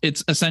it's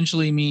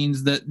essentially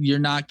means that you're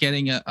not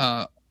getting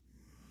an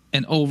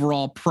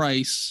overall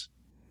price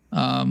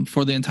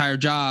for the entire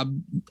job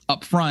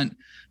up front,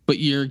 but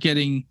you're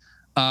getting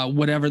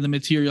whatever the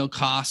material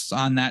costs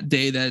on that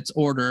day that it's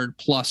ordered,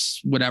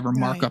 plus whatever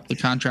markup the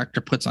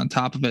contractor puts on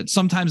top of it.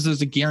 Sometimes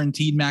there's a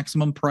guaranteed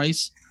maximum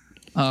price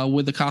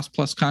with the cost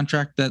plus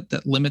contract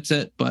that limits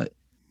it, but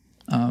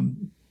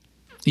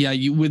with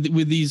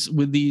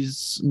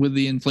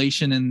the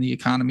inflation and the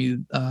economy,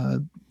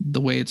 the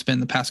way it's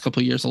been the past couple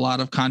of years, a lot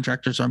of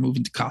contractors are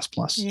moving to cost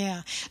plus.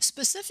 Yeah,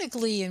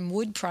 specifically in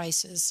wood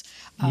prices.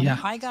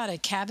 I got a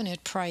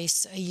cabinet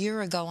price a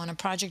year ago on a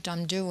project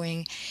I'm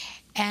doing,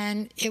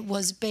 and it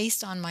was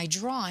based on my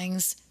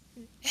drawings.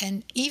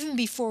 And even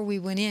before we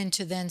went in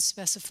to then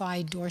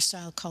specify door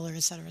style, color,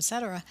 et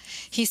cetera,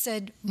 he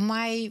said,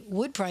 my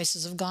wood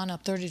prices have gone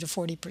up 30 to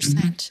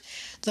 40%.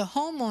 The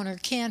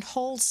homeowner can't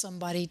hold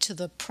somebody to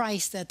the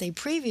price that they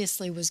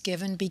previously was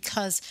given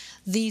because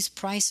these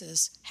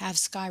prices have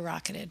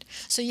skyrocketed.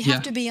 So you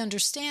have to be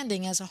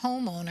understanding as a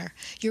homeowner.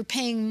 You're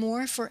paying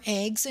more for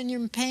eggs and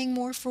you're paying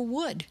more for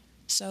wood.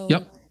 So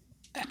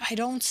I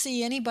don't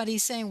see anybody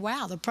saying,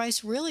 wow, the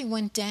price really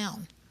went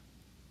down.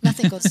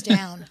 Nothing goes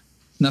down.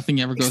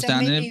 Nothing ever goes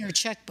Except down. Maybe your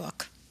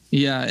checkbook.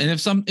 Yeah, and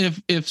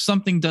if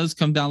something does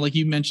come down, like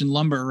you mentioned,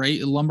 lumber, right?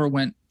 Lumber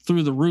went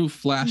through the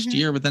roof last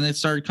year, but then it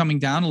started coming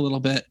down a little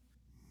bit.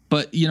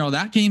 But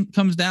that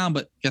comes down,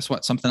 but guess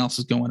what? Something else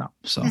is going up.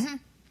 So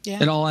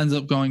it all ends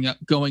up going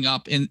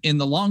up in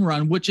the long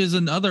run, which is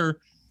another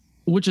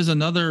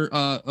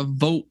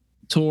vote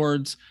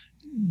towards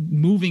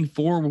moving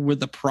forward with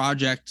the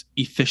project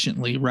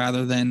efficiently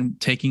rather than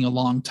taking a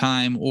long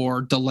time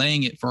or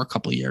delaying it for a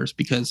couple of years,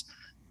 because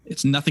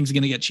nothing's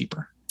going to get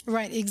cheaper.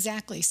 Right,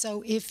 exactly.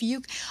 So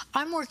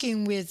I'm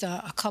working with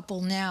a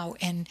couple now,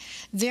 and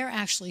they're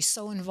actually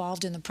so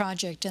involved in the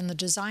project, and the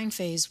design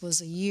phase was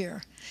a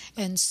year.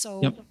 And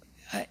so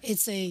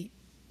it's a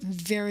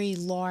very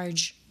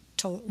large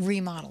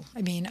remodel.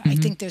 I mean, I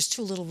think there's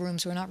 2 little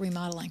rooms we're not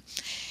remodeling.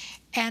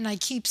 And I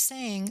keep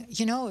saying,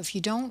 if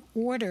you don't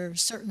order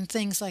certain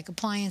things like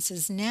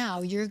appliances now,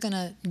 you're going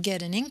to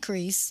get an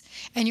increase,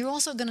 and you're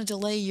also going to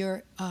delay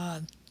your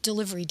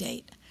delivery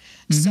date.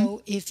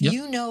 So if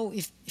you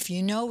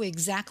know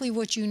exactly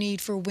what you need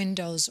for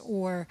windows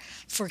or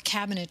for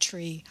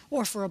cabinetry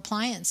or for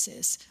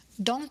appliances,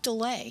 don't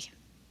delay.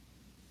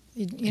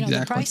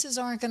 The prices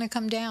aren't going to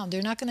come down.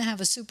 They're not going to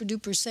have a super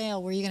duper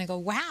sale where you're going to go,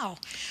 wow,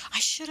 I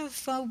should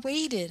have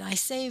waited. I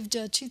saved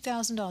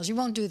 $2,000. You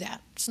won't do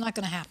that. It's not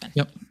going to happen.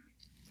 Yep.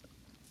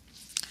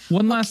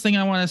 One last thing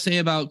I want to say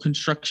about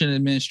construction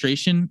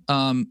administration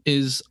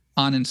is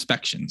on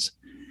inspections.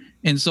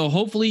 And so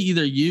hopefully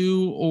either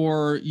you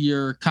or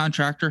your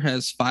contractor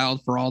has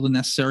filed for all the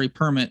necessary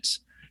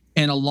permits.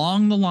 And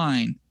along the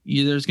line,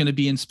 there's going to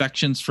be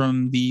inspections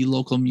from the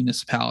local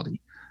municipality.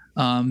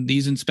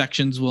 These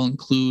inspections will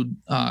include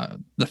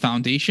the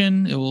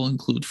foundation. It will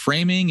include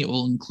framing. It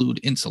will include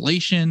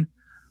insulation,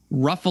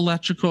 rough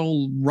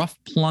electrical, rough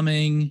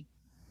plumbing,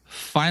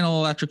 final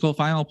electrical,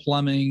 final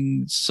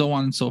plumbing, so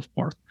on and so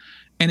forth.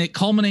 and it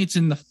culminates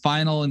in the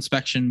final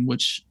inspection,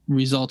 which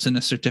results in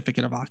a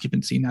certificate of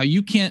occupancy. Now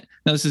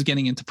this is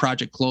getting into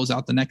project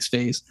closeout, the next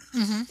phase,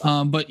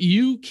 but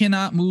you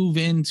cannot move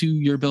into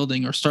your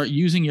building or start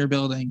using your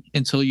building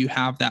until you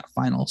have that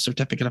final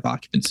certificate of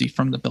occupancy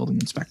from the building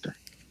inspector.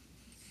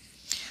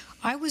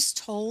 I was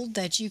told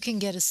that you can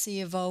get a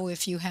C of O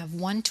if you have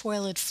one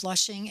toilet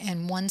flushing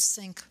and one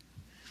sink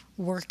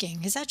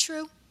working. Is that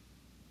true?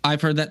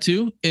 I've heard that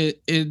too.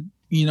 It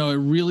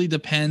really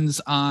depends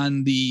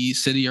on the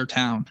city or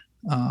town.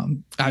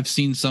 I've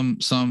seen some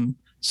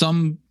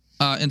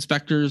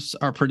inspectors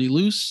are pretty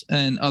loose,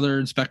 and other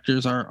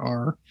inspectors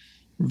are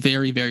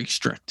very, very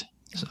strict.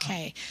 So.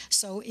 Okay.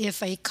 So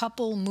if a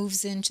couple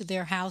moves into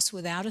their house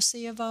without a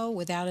C of O,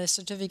 without a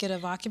certificate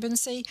of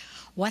occupancy,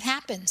 what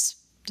happens?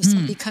 Does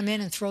somebody come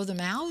in and throw them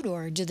out,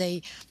 or do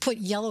they put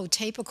yellow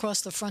tape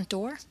across the front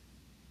door?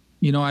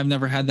 I've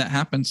never had that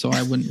happen, so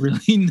I wouldn't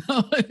really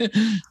know.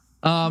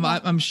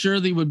 I'm sure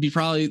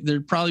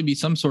there'd probably be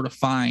some sort of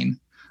fine,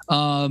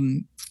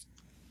 and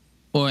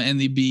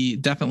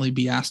they'd definitely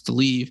be asked to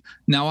leave.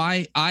 Now,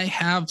 I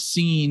have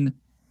seen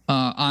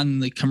on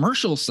the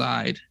commercial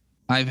side,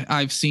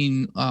 I've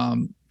seen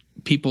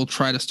people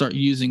try to start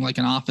using like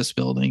an office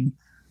building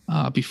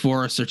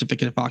before a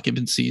certificate of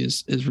occupancy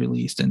is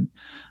released, and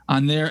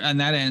on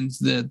that end,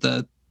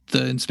 the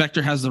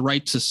inspector has the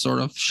right to sort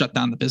of shut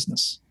down the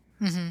business,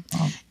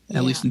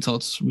 at least until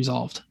it's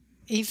resolved.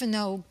 Even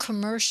though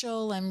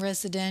commercial and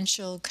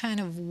residential kind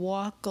of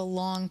walk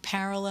along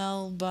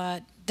parallel,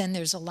 but then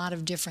there's a lot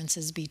of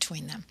differences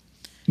between them.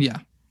 Yeah.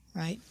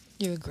 Right.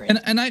 You agree.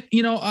 And a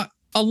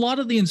lot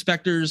of the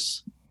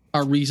inspectors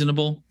are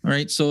reasonable,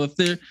 right? So if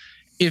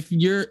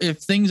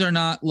things are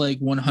not like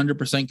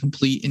 100%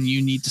 complete and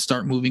you need to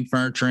start moving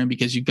furniture in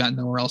because you've got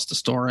nowhere else to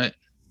store it,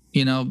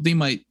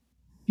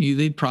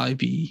 they'd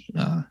probably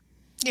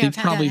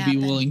be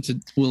willing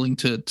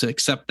to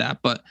accept that.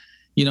 But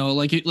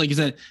like you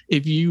said,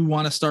 if you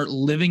want to start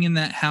living in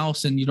that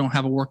house and you don't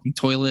have a working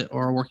toilet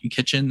or a working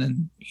kitchen,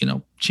 then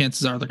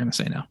chances are they're going to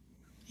say no.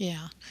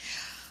 Yeah.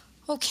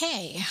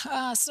 Okay.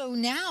 So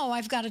now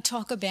I've got to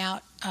talk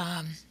about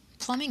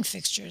plumbing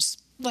fixtures.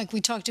 Like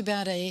we talked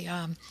about a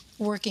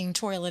working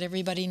toilet,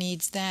 everybody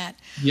needs that.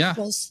 Yeah.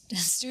 Well,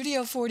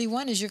 Studio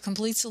 41 is your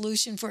complete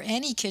solution for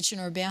any kitchen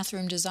or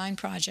bathroom design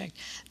project.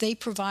 They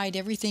provide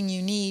everything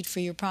you need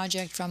for your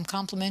project, from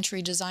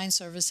complimentary design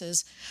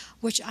services,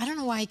 which I don't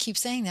know why I keep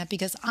saying that,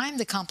 because I'm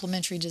the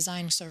complimentary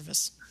design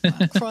service.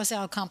 Cross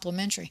out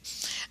complimentary,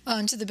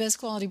 to the best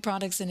quality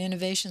products and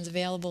innovations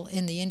available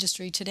in the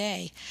industry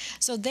today.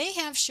 So they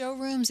have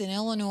showrooms in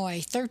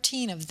Illinois,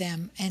 13 of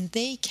them, and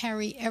they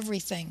carry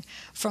everything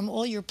from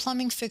all your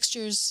plumbing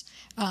fixtures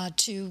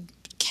to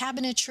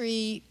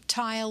cabinetry,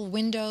 tile,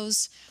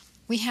 windows.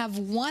 We have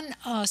one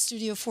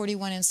Studio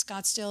 41 in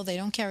Scottsdale. They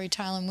don't carry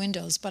tile and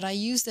windows, but I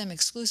use them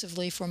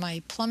exclusively for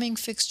my plumbing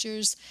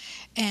fixtures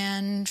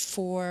and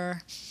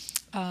for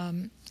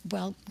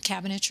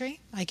cabinetry.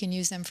 I can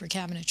use them for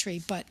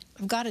cabinetry, but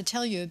I've got to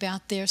tell you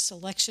about their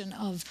selection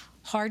of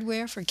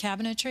hardware for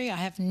cabinetry. I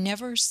have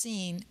never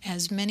seen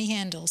as many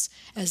handles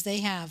as they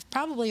have,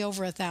 probably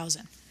over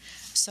 1,000.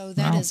 So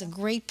that is a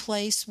great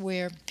place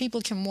where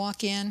people can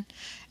walk in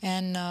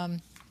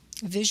and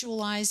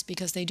visualize,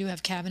 because they do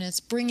have cabinets.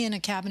 Bring in a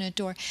cabinet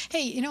door.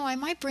 Hey, I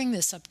might bring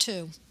this up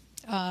too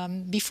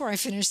before I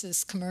finish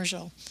this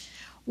commercial.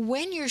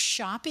 When you're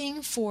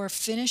shopping for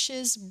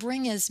finishes,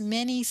 bring as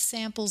many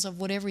samples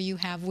of whatever you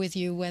have with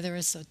you, whether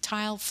it's a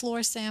tile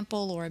floor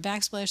sample or a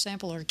backsplash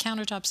sample or a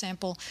countertop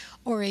sample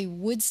or a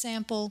wood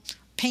sample,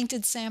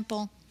 painted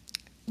sample,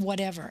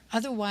 whatever.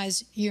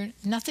 Otherwise,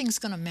 nothing's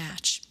going to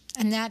match.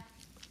 And that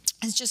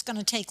is just going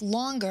to take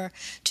longer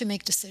to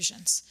make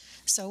decisions.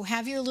 So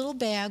have your little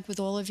bag with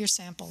all of your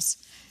samples.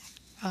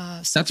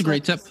 That's a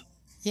great tip.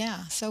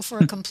 Yeah. So so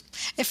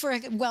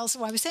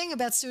I was saying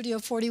about Studio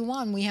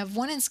 41, we have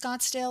one in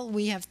Scottsdale,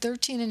 we have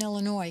 13 in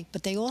Illinois,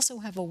 but they also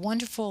have a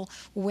wonderful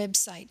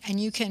website, and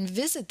you can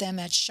visit them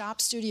at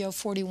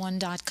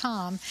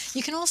shopstudio41.com.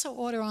 You can also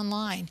order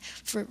online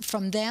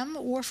from them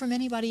or from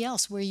anybody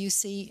else where you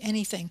see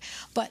anything.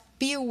 But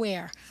be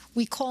aware,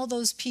 we call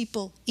those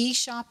people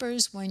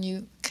e-shoppers when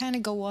you kind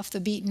of go off the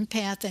beaten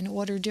path and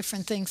order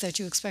different things that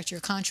you expect your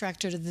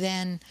contractor to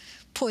then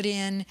put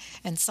in,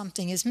 and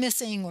something is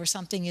missing or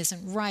something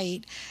isn't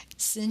right.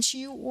 Since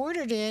you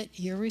ordered it,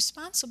 you're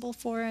responsible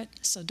for it,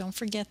 so don't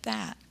forget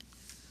that.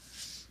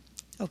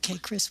 Okay,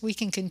 Chris, we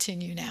can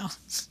continue now.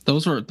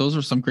 Those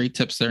are some great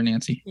tips there,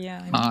 Nancy.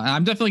 Yeah,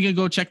 I'm definitely gonna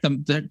go check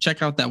out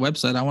that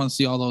website. I want to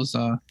see all those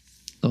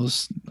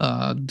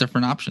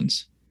different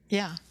options.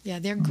 Yeah,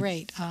 they're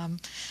great.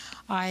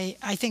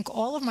 I think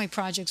all of my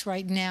projects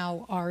right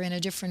now are in a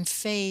different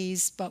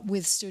phase, but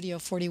with Studio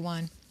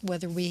 41,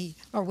 whether we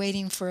are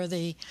waiting for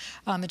the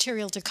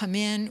material to come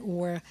in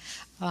or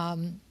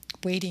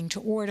waiting to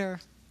order.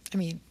 I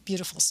mean,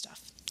 beautiful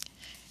stuff.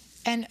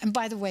 And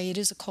by the way, it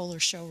is a Kohler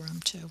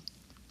showroom too.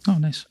 Oh,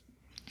 nice.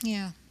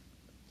 Yeah.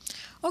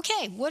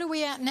 Okay, what are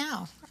we at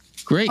now?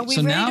 Great. Are we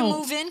ready to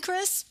move in,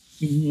 Chris?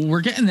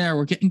 we're getting there.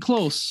 We're getting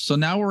close. So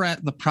now we're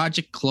at the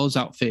project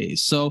closeout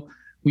phase. So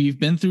we've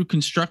been through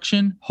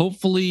construction.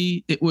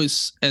 Hopefully it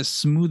was as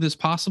smooth as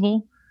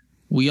possible.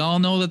 We all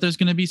know that there's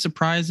going to be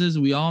surprises.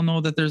 We all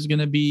know that there's going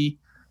to be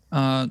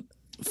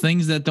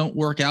things that don't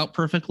work out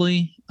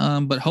perfectly.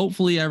 But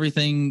hopefully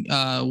everything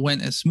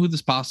went as smooth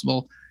as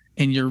possible,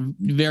 and you're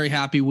very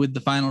happy with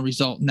the final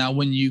result. Now,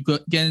 when you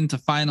get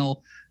into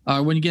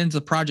when you get into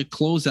the project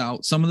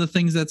closeout, some of the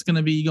things that's going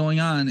to be going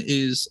on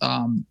is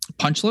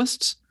punch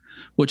lists,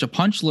 which a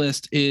punch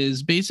list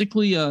is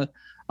basically a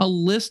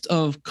list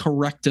of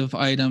corrective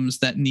items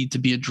that need to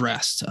be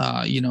addressed.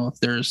 If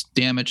there's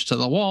damage to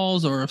the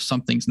walls, or if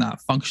something's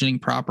not functioning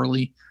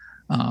properly,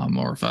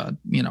 or if a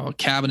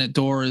cabinet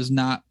door is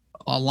not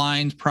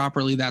aligned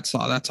properly. That's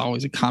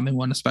always a common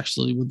one,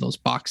 especially with those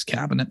box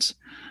cabinets.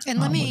 And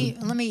let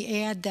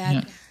me add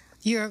that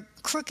your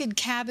crooked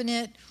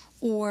cabinet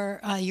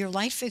or your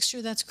light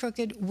fixture that's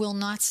crooked will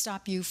not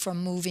stop you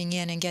from moving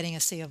in and getting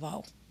a C of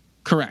O.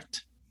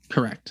 Correct.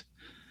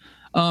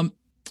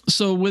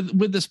 So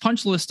with this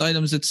punch list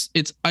items,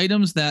 it's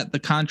items that the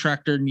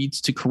contractor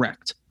needs to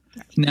correct.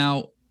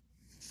 Now,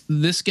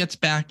 this gets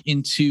back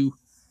into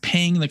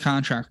paying the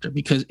contractor,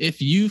 because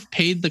if you've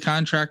paid the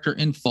contractor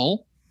in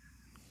full,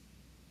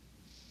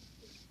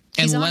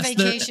 He's on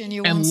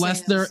vacation,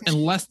 unless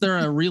they're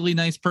a really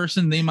nice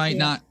person, they might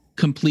not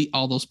complete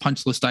all those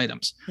punch list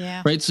items.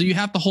 Yeah. Right. So you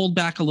have to hold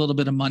back a little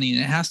bit of money, and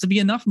it has to be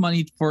enough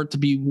money for it to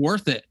be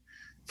worth it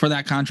for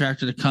that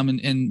contractor to come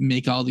and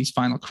make all these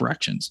final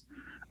corrections.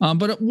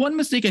 But one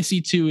mistake I see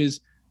too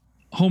is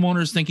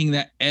homeowners thinking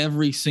that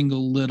every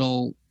single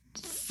little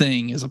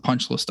thing is a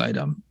punch list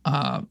item.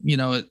 No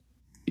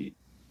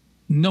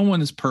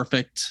one is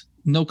perfect.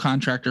 No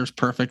contractor is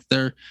perfect.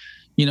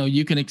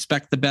 You can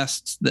expect the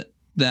best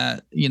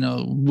that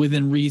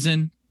within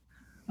reason.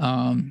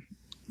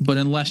 But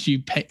unless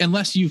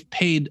you've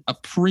paid a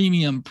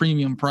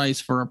premium price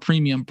for a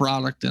premium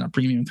product and a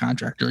premium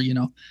contractor,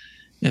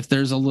 if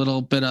there's a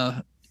little bit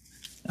of,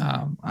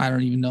 I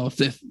don't even know if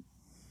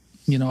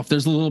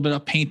there's a little bit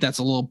of paint that's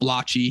a little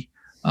blotchy,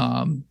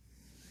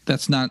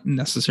 that's not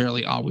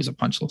necessarily always a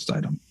punch list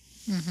item.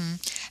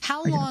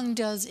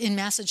 Mm-hmm. In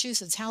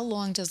Massachusetts, how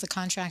long does the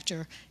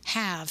contractor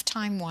have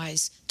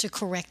time-wise to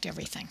correct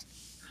everything?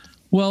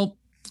 Well,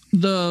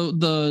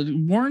 the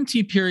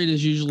warranty period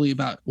is usually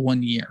about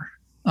 1 year.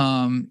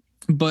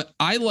 But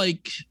I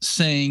like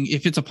saying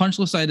if it's a punch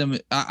list item,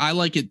 I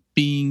like it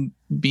being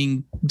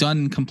done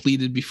and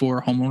completed before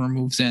a homeowner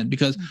moves in,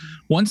 because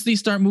once they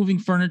start moving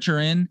furniture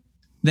in,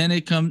 then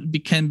it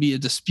can be a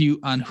dispute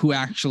on who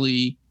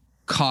actually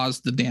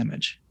caused the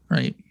damage,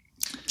 right?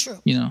 True.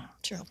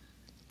 True.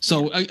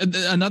 So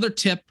another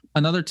tip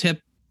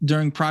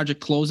during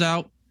project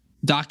closeout,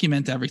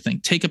 document everything.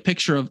 Take a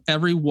picture of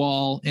every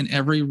wall in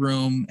every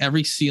room,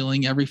 every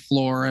ceiling, every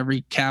floor,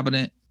 every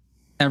cabinet,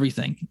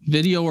 everything.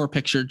 Video or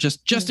picture,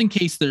 just in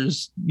case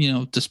there's,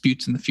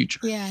 disputes in the future.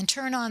 Yeah, and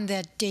turn on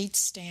that date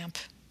stamp.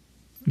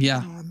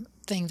 Yeah.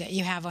 Thing that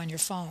you have on your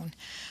phone.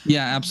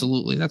 Yeah,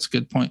 absolutely. That's a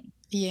good point.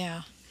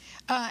 Yeah.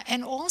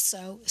 And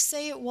also,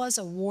 say it was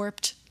a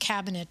warped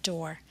cabinet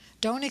door.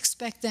 Don't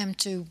expect them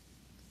to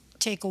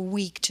take a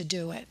week to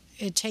do it.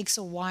 It takes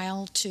a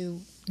while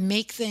to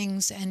make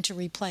things and to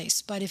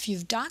replace. But if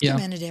you've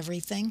documented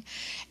everything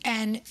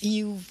and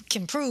you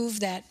can prove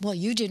that,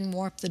 you didn't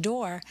warp the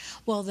door,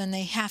 then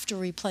they have to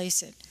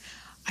replace it.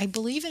 I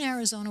believe in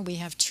Arizona we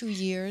have 2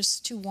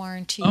 years to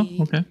warranty.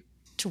 Oh, okay.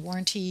 To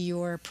warranty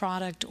your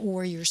product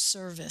or your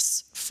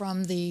service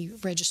from the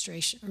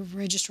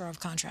registrar of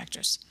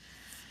contractors.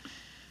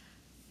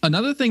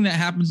 Another thing that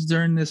happens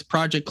during this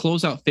project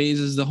closeout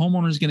phase is the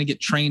homeowner is going to get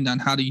trained on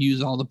how to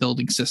use all the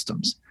building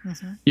systems.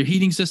 Your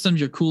heating systems,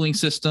 your cooling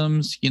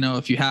systems,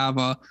 if you have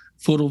a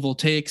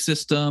photovoltaic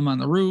system on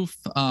the roof,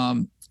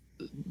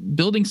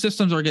 building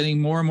systems are getting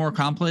more and more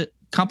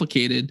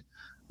complicated,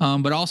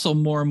 but also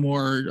more and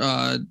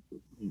more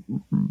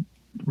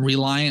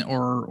reliant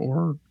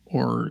or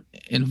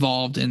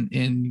involved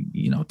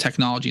in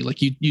technology.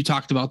 Like you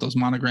talked about those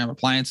Monogram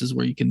appliances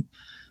where you can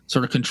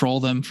sort of control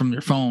them from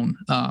your phone.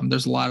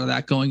 There's a lot of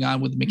that going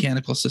on with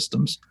mechanical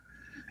systems.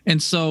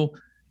 And so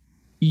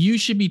you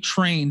should be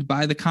trained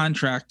by the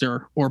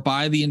contractor or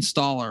by the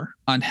installer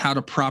on how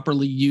to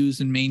properly use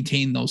and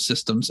maintain those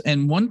systems.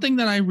 And one thing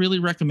that I really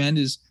recommend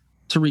is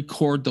to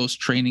record those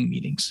training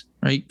meetings,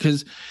 right?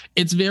 Because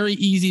it's very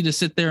easy to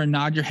sit there and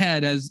nod your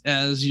head as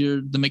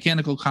the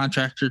mechanical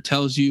contractor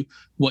tells you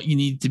what you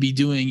need to be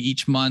doing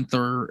each month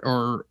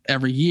or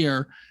every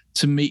year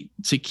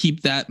to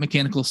keep that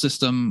mechanical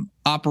system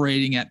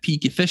operating at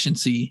peak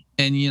efficiency.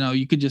 And,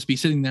 you could just be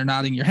sitting there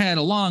nodding your head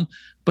along,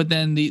 but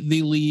then they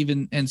leave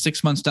and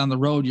 6 months down the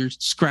road, you're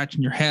scratching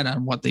your head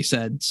on what they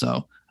said.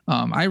 So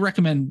I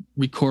recommend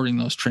recording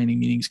those training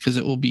meetings because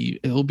it will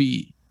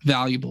be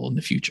valuable in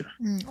the future.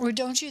 Or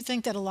don't you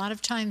think that a lot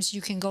of times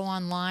you can go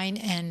online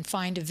and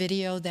find a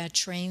video that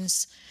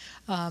trains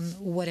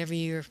whatever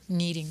you're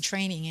needing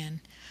training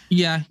in?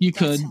 Yeah, you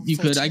could.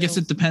 I guess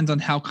it depends on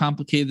how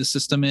complicated the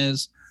system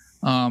is.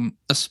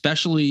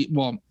 especially,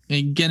 well,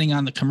 getting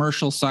on the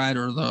commercial side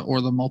or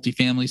the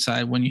multifamily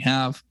side. When you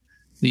have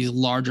these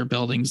larger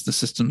buildings, the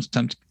systems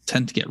tend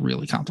to get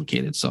really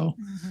complicated. So,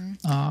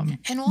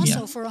 and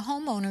also for a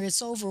homeowner,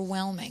 it's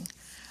overwhelming.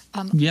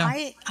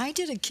 I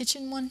did a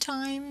kitchen one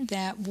time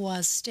that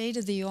was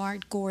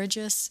state-of-the-art,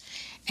 gorgeous,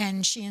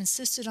 and she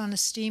insisted on a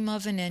steam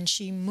oven, and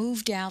she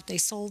moved out. They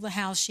sold the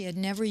house. She had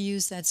never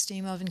used that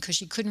steam oven because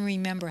she couldn't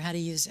remember how to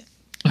use it.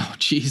 Oh,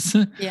 geez.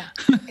 Yeah.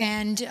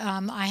 And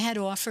I had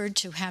offered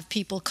to have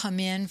people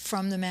come in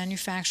from the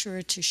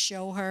manufacturer to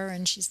show her,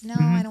 and she said, no,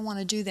 I don't want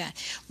to do that.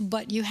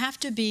 But you have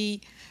to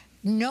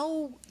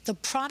know the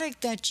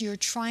product that you're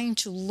trying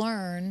to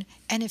learn,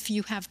 and if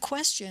you have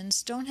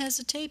questions, don't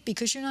hesitate,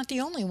 because you're not the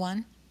only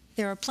one.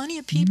 There are plenty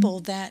of people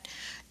that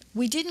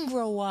we didn't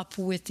grow up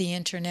with the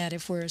internet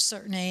if we're a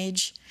certain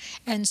age,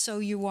 and so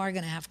you are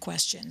going to have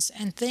questions,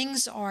 and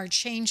things are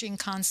changing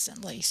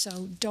constantly.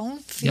 So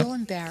don't feel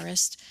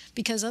embarrassed,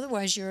 because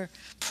otherwise your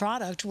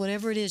product,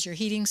 whatever it is, your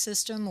heating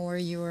system or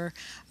your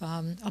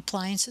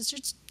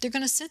appliances, they're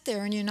going to sit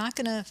there and you're not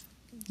going to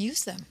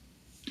use them.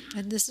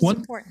 And this is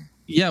important.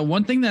 Yeah,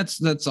 one thing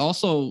that's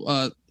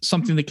also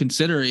something to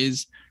consider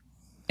is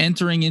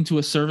entering into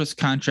a service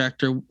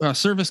contract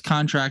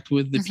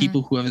with the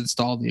people who have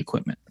installed the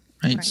equipment.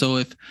 Right.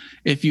 So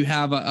if you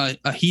have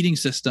a heating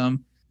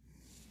system,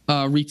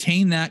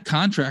 retain that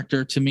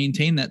contractor to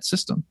maintain that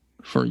system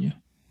for you.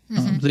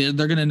 They're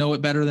going to know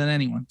it better than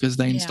anyone because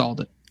they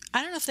installed it.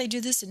 I don't know if they do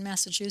this in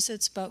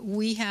Massachusetts, but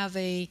we have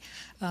a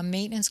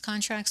maintenance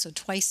contract. So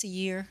twice a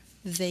year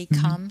they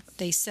come,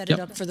 they set it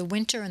up for the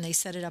winter, and they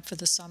set it up for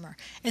the summer.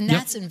 And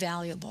that's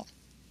invaluable.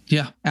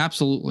 Yeah,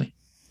 absolutely.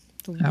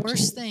 The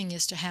worst thing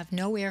is to have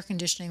no air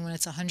conditioning when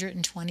it's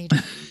 120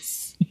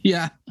 degrees.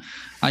 Yeah,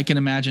 I can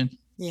imagine.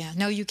 Yeah,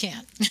 no, you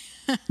can't.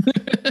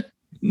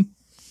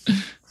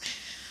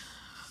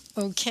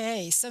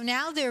 Okay, so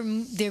now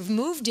they've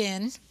moved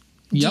in.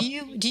 Yep.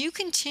 Do you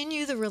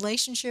continue the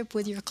relationship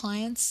with your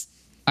clients?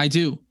 I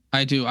do.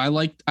 I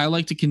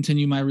like to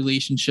continue my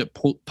relationship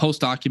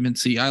post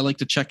occupancy. I like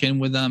to check in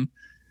with them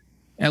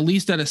at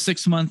least at a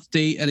 6-month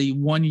date, at a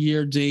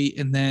 1-year date,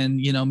 and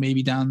then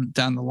maybe down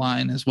the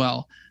line as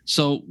well.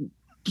 So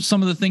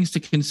some of the things to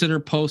consider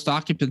post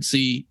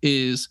occupancy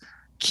is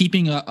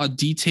keeping a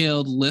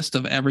detailed list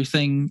of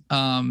everything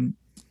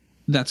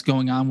that's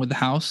going on with the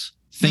house,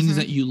 things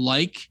that you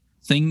like,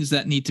 things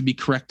that need to be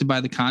corrected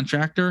by the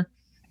contractor,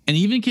 and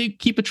even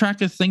keep a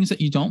track of things that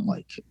you don't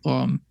like,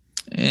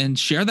 and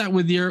share that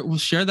with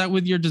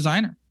your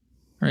designer,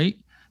 right?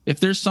 If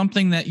there's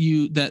something that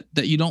you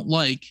don't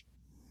like,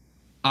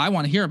 I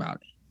want to hear about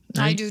it.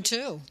 Right? I do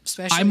too,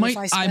 especially if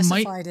I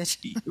specified it.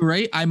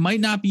 Right? I might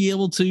not be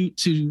able to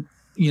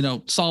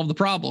solve the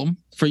problem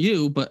for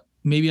you, but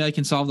maybe I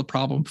can solve the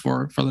problem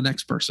for the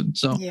next person.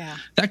 So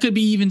that could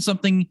be even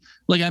something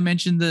like I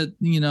mentioned that,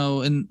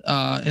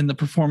 in the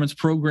performance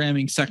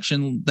programming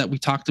section that we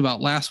talked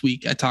about last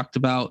week, I talked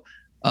about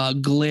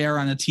glare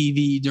on a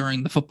TV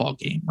during the football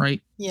game.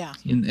 Right. Yeah.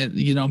 And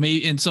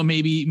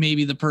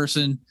maybe the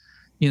person,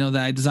 that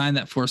I designed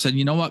that for said,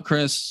 you know what,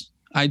 Chris,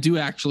 I do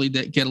actually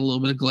get a little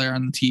bit of glare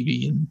on the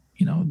TV, and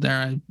there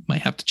I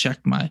might have to check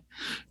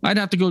I'd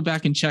have to go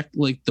back and check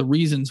like the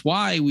reasons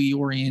why we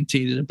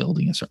orientated a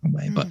building a certain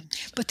way.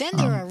 But then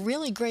there are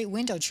really great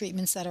window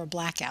treatments that are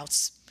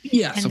blackouts.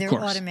 Yes, and of they're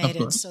course,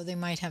 automated, so they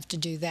might have to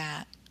do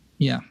that.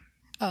 Yeah.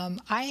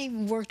 I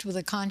worked with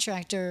a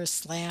contractor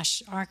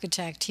 /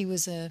 architect. He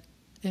was a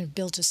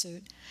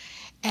built-to-suit,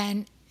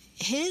 and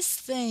his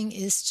thing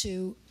is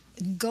to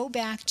go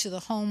back to the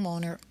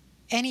homeowner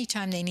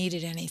anytime they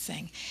needed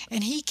anything.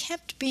 And he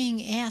kept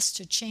being asked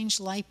to change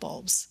light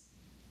bulbs.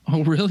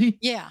 Oh, really?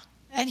 Yeah.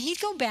 And he'd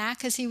go back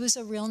because he was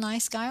a real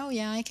nice guy. Oh,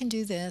 yeah, I can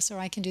do this or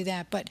I can do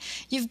that. But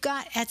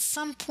at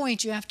some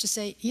point, you have to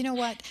say, you know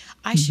what?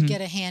 I should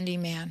get a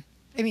handyman.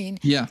 I mean,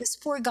 this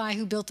poor guy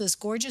who built this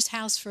gorgeous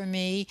house for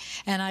me,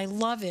 and I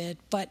love it,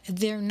 but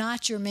they're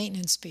not your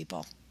maintenance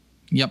people.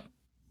 Yep,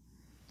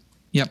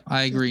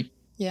 I agree.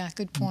 Yeah,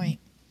 good point.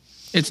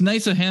 It's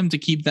nice of him to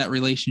keep that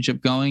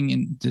relationship going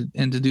and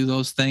to do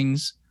those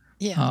things.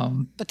 Yeah,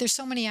 but there's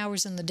so many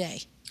hours in the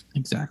day.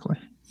 Exactly.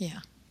 Yeah.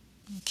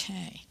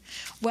 Okay.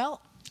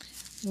 Well,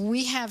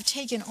 we have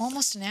taken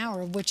almost an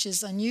hour, which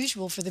is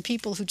unusual for the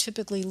people who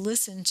typically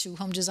listen to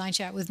Home Design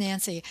Chat with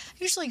Nancy. I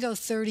usually go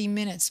 30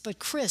 minutes. But,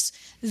 Chris,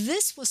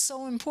 this was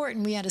so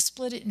important, we had to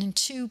split it in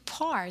 2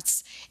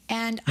 parts.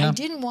 And I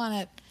didn't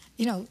want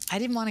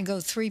to go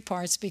 3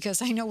 parts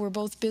because I know we're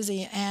both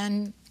busy.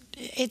 And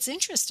it's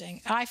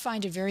interesting. I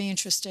find it very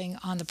interesting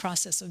on the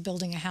process of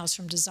building a house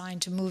from design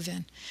to move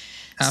in.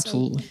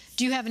 Absolutely. So,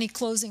 do you have any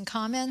closing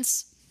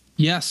comments?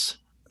 Yes.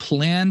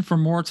 Plan for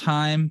more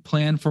time,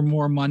 plan for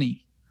more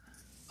money.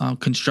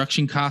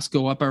 Construction costs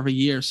go up every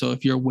year. So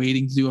if you're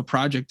waiting to do a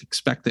project,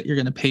 expect that you're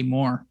going to pay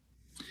more.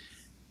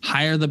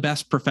 Hire the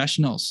best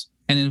professionals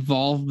and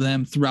involve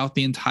them throughout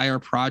the entire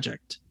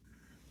project.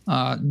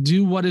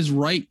 Do what is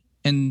right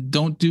and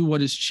don't do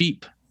what is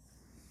cheap.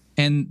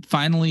 And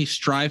finally,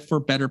 strive for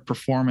better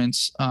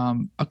performance.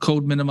 A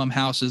code minimum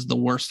house is the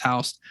worst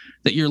house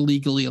that you're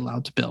legally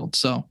allowed to build.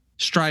 So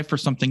strive for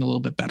something a little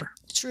bit better.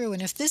 True.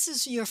 And if this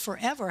is your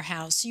forever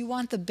house, you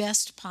want the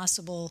best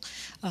possible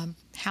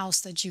house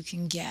that you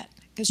can get,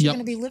 because you're going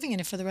to be living in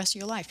it for the rest of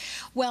your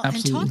life. Well,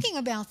 Absolutely. And talking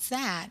about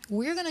that,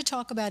 we're going to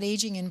talk about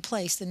aging in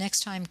place the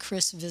next time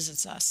Chris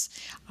visits us.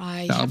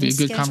 That'll be a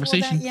good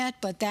conversation. That yet,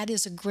 but that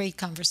is a great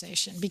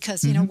conversation,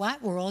 because you know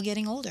what? We're all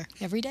getting older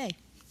every day.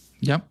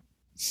 Yep.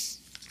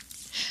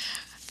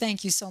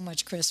 Thank you so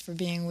much, Chris, for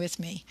being with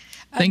me.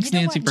 Thanks,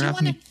 Nancy, for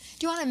having me.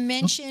 Do you want to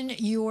mention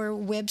your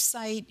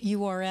website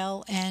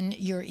URL and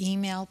your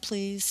email,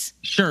 please?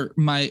 Sure.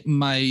 My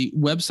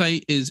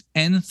website is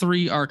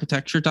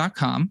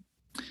n3architecture.com.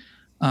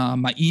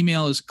 My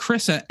email is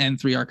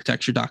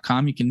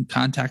chris@n3architecture.com. You can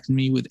contact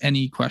me with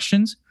any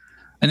questions.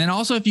 And then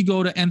also, if you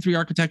go to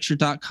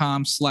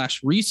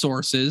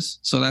n3architecture.com/resources,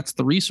 so that's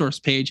the resource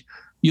page,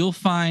 you'll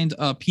find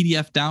a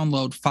PDF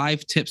download,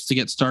 5 tips to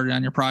get started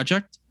on your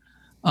project.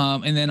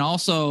 And then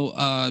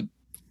also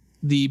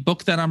the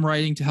book that I'm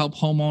writing to help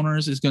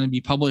homeowners is going to be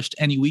published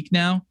any week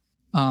now.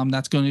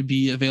 That's going to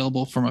be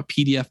available from a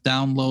PDF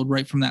download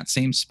right from that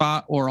same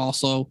spot, or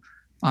also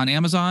on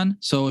Amazon.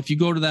 So if you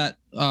go to that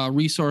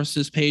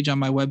resources page on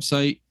my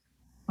website,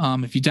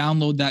 if you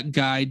download that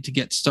guide to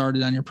get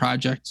started on your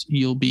project,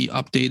 you'll be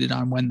updated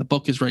on when the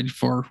book is ready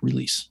for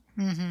release.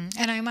 Mm-hmm.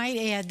 And I might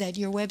add that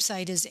your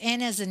website is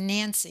N as in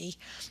Nancy,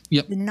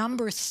 the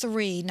number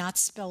 3, not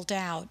spelled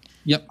out,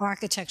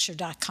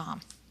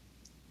 architecture.com,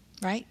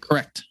 right?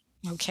 Correct.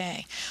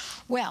 Okay.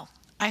 Well,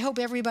 I hope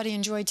everybody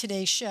enjoyed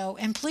today's show,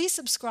 and please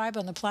subscribe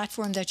on the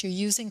platform that you're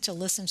using to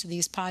listen to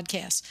these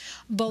podcasts.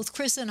 Both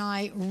Chris and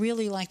I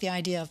really like the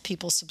idea of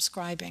people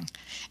subscribing.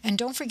 And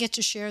don't forget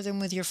to share them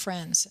with your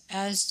friends.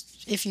 As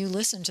if you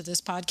listen to this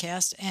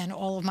podcast and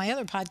all of my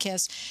other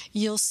podcasts,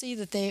 you'll see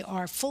that they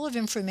are full of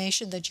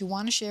information that you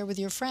want to share with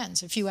your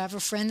friends. If you have a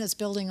friend that's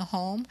building a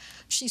home,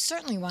 she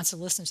certainly wants to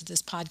listen to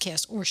this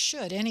podcast, or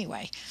should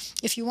anyway.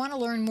 If you want to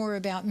learn more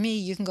about me,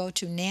 you can go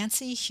to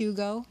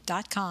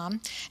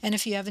nancyhugo.com. And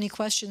if you have any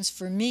questions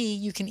for me,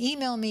 you can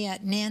email me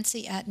at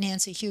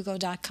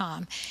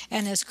nancy@nancyhugo.com.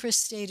 And as Chris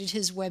stated,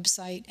 his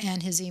website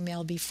and his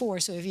email before.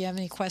 So if you have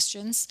any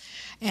questions,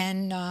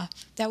 and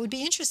that would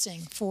be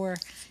interesting for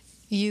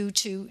you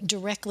to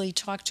directly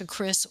talk to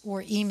Chris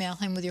or email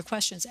him with your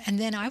questions. And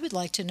then I would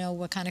like to know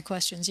what kind of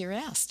questions you're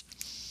asked.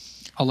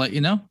 I'll let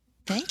you know.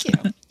 Thank you.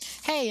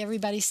 Hey,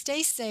 everybody,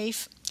 stay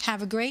safe.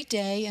 Have a great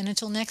day. And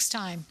until next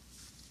time,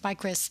 bye,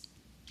 Chris.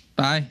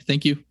 Bye.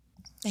 Thank you.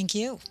 Thank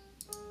you.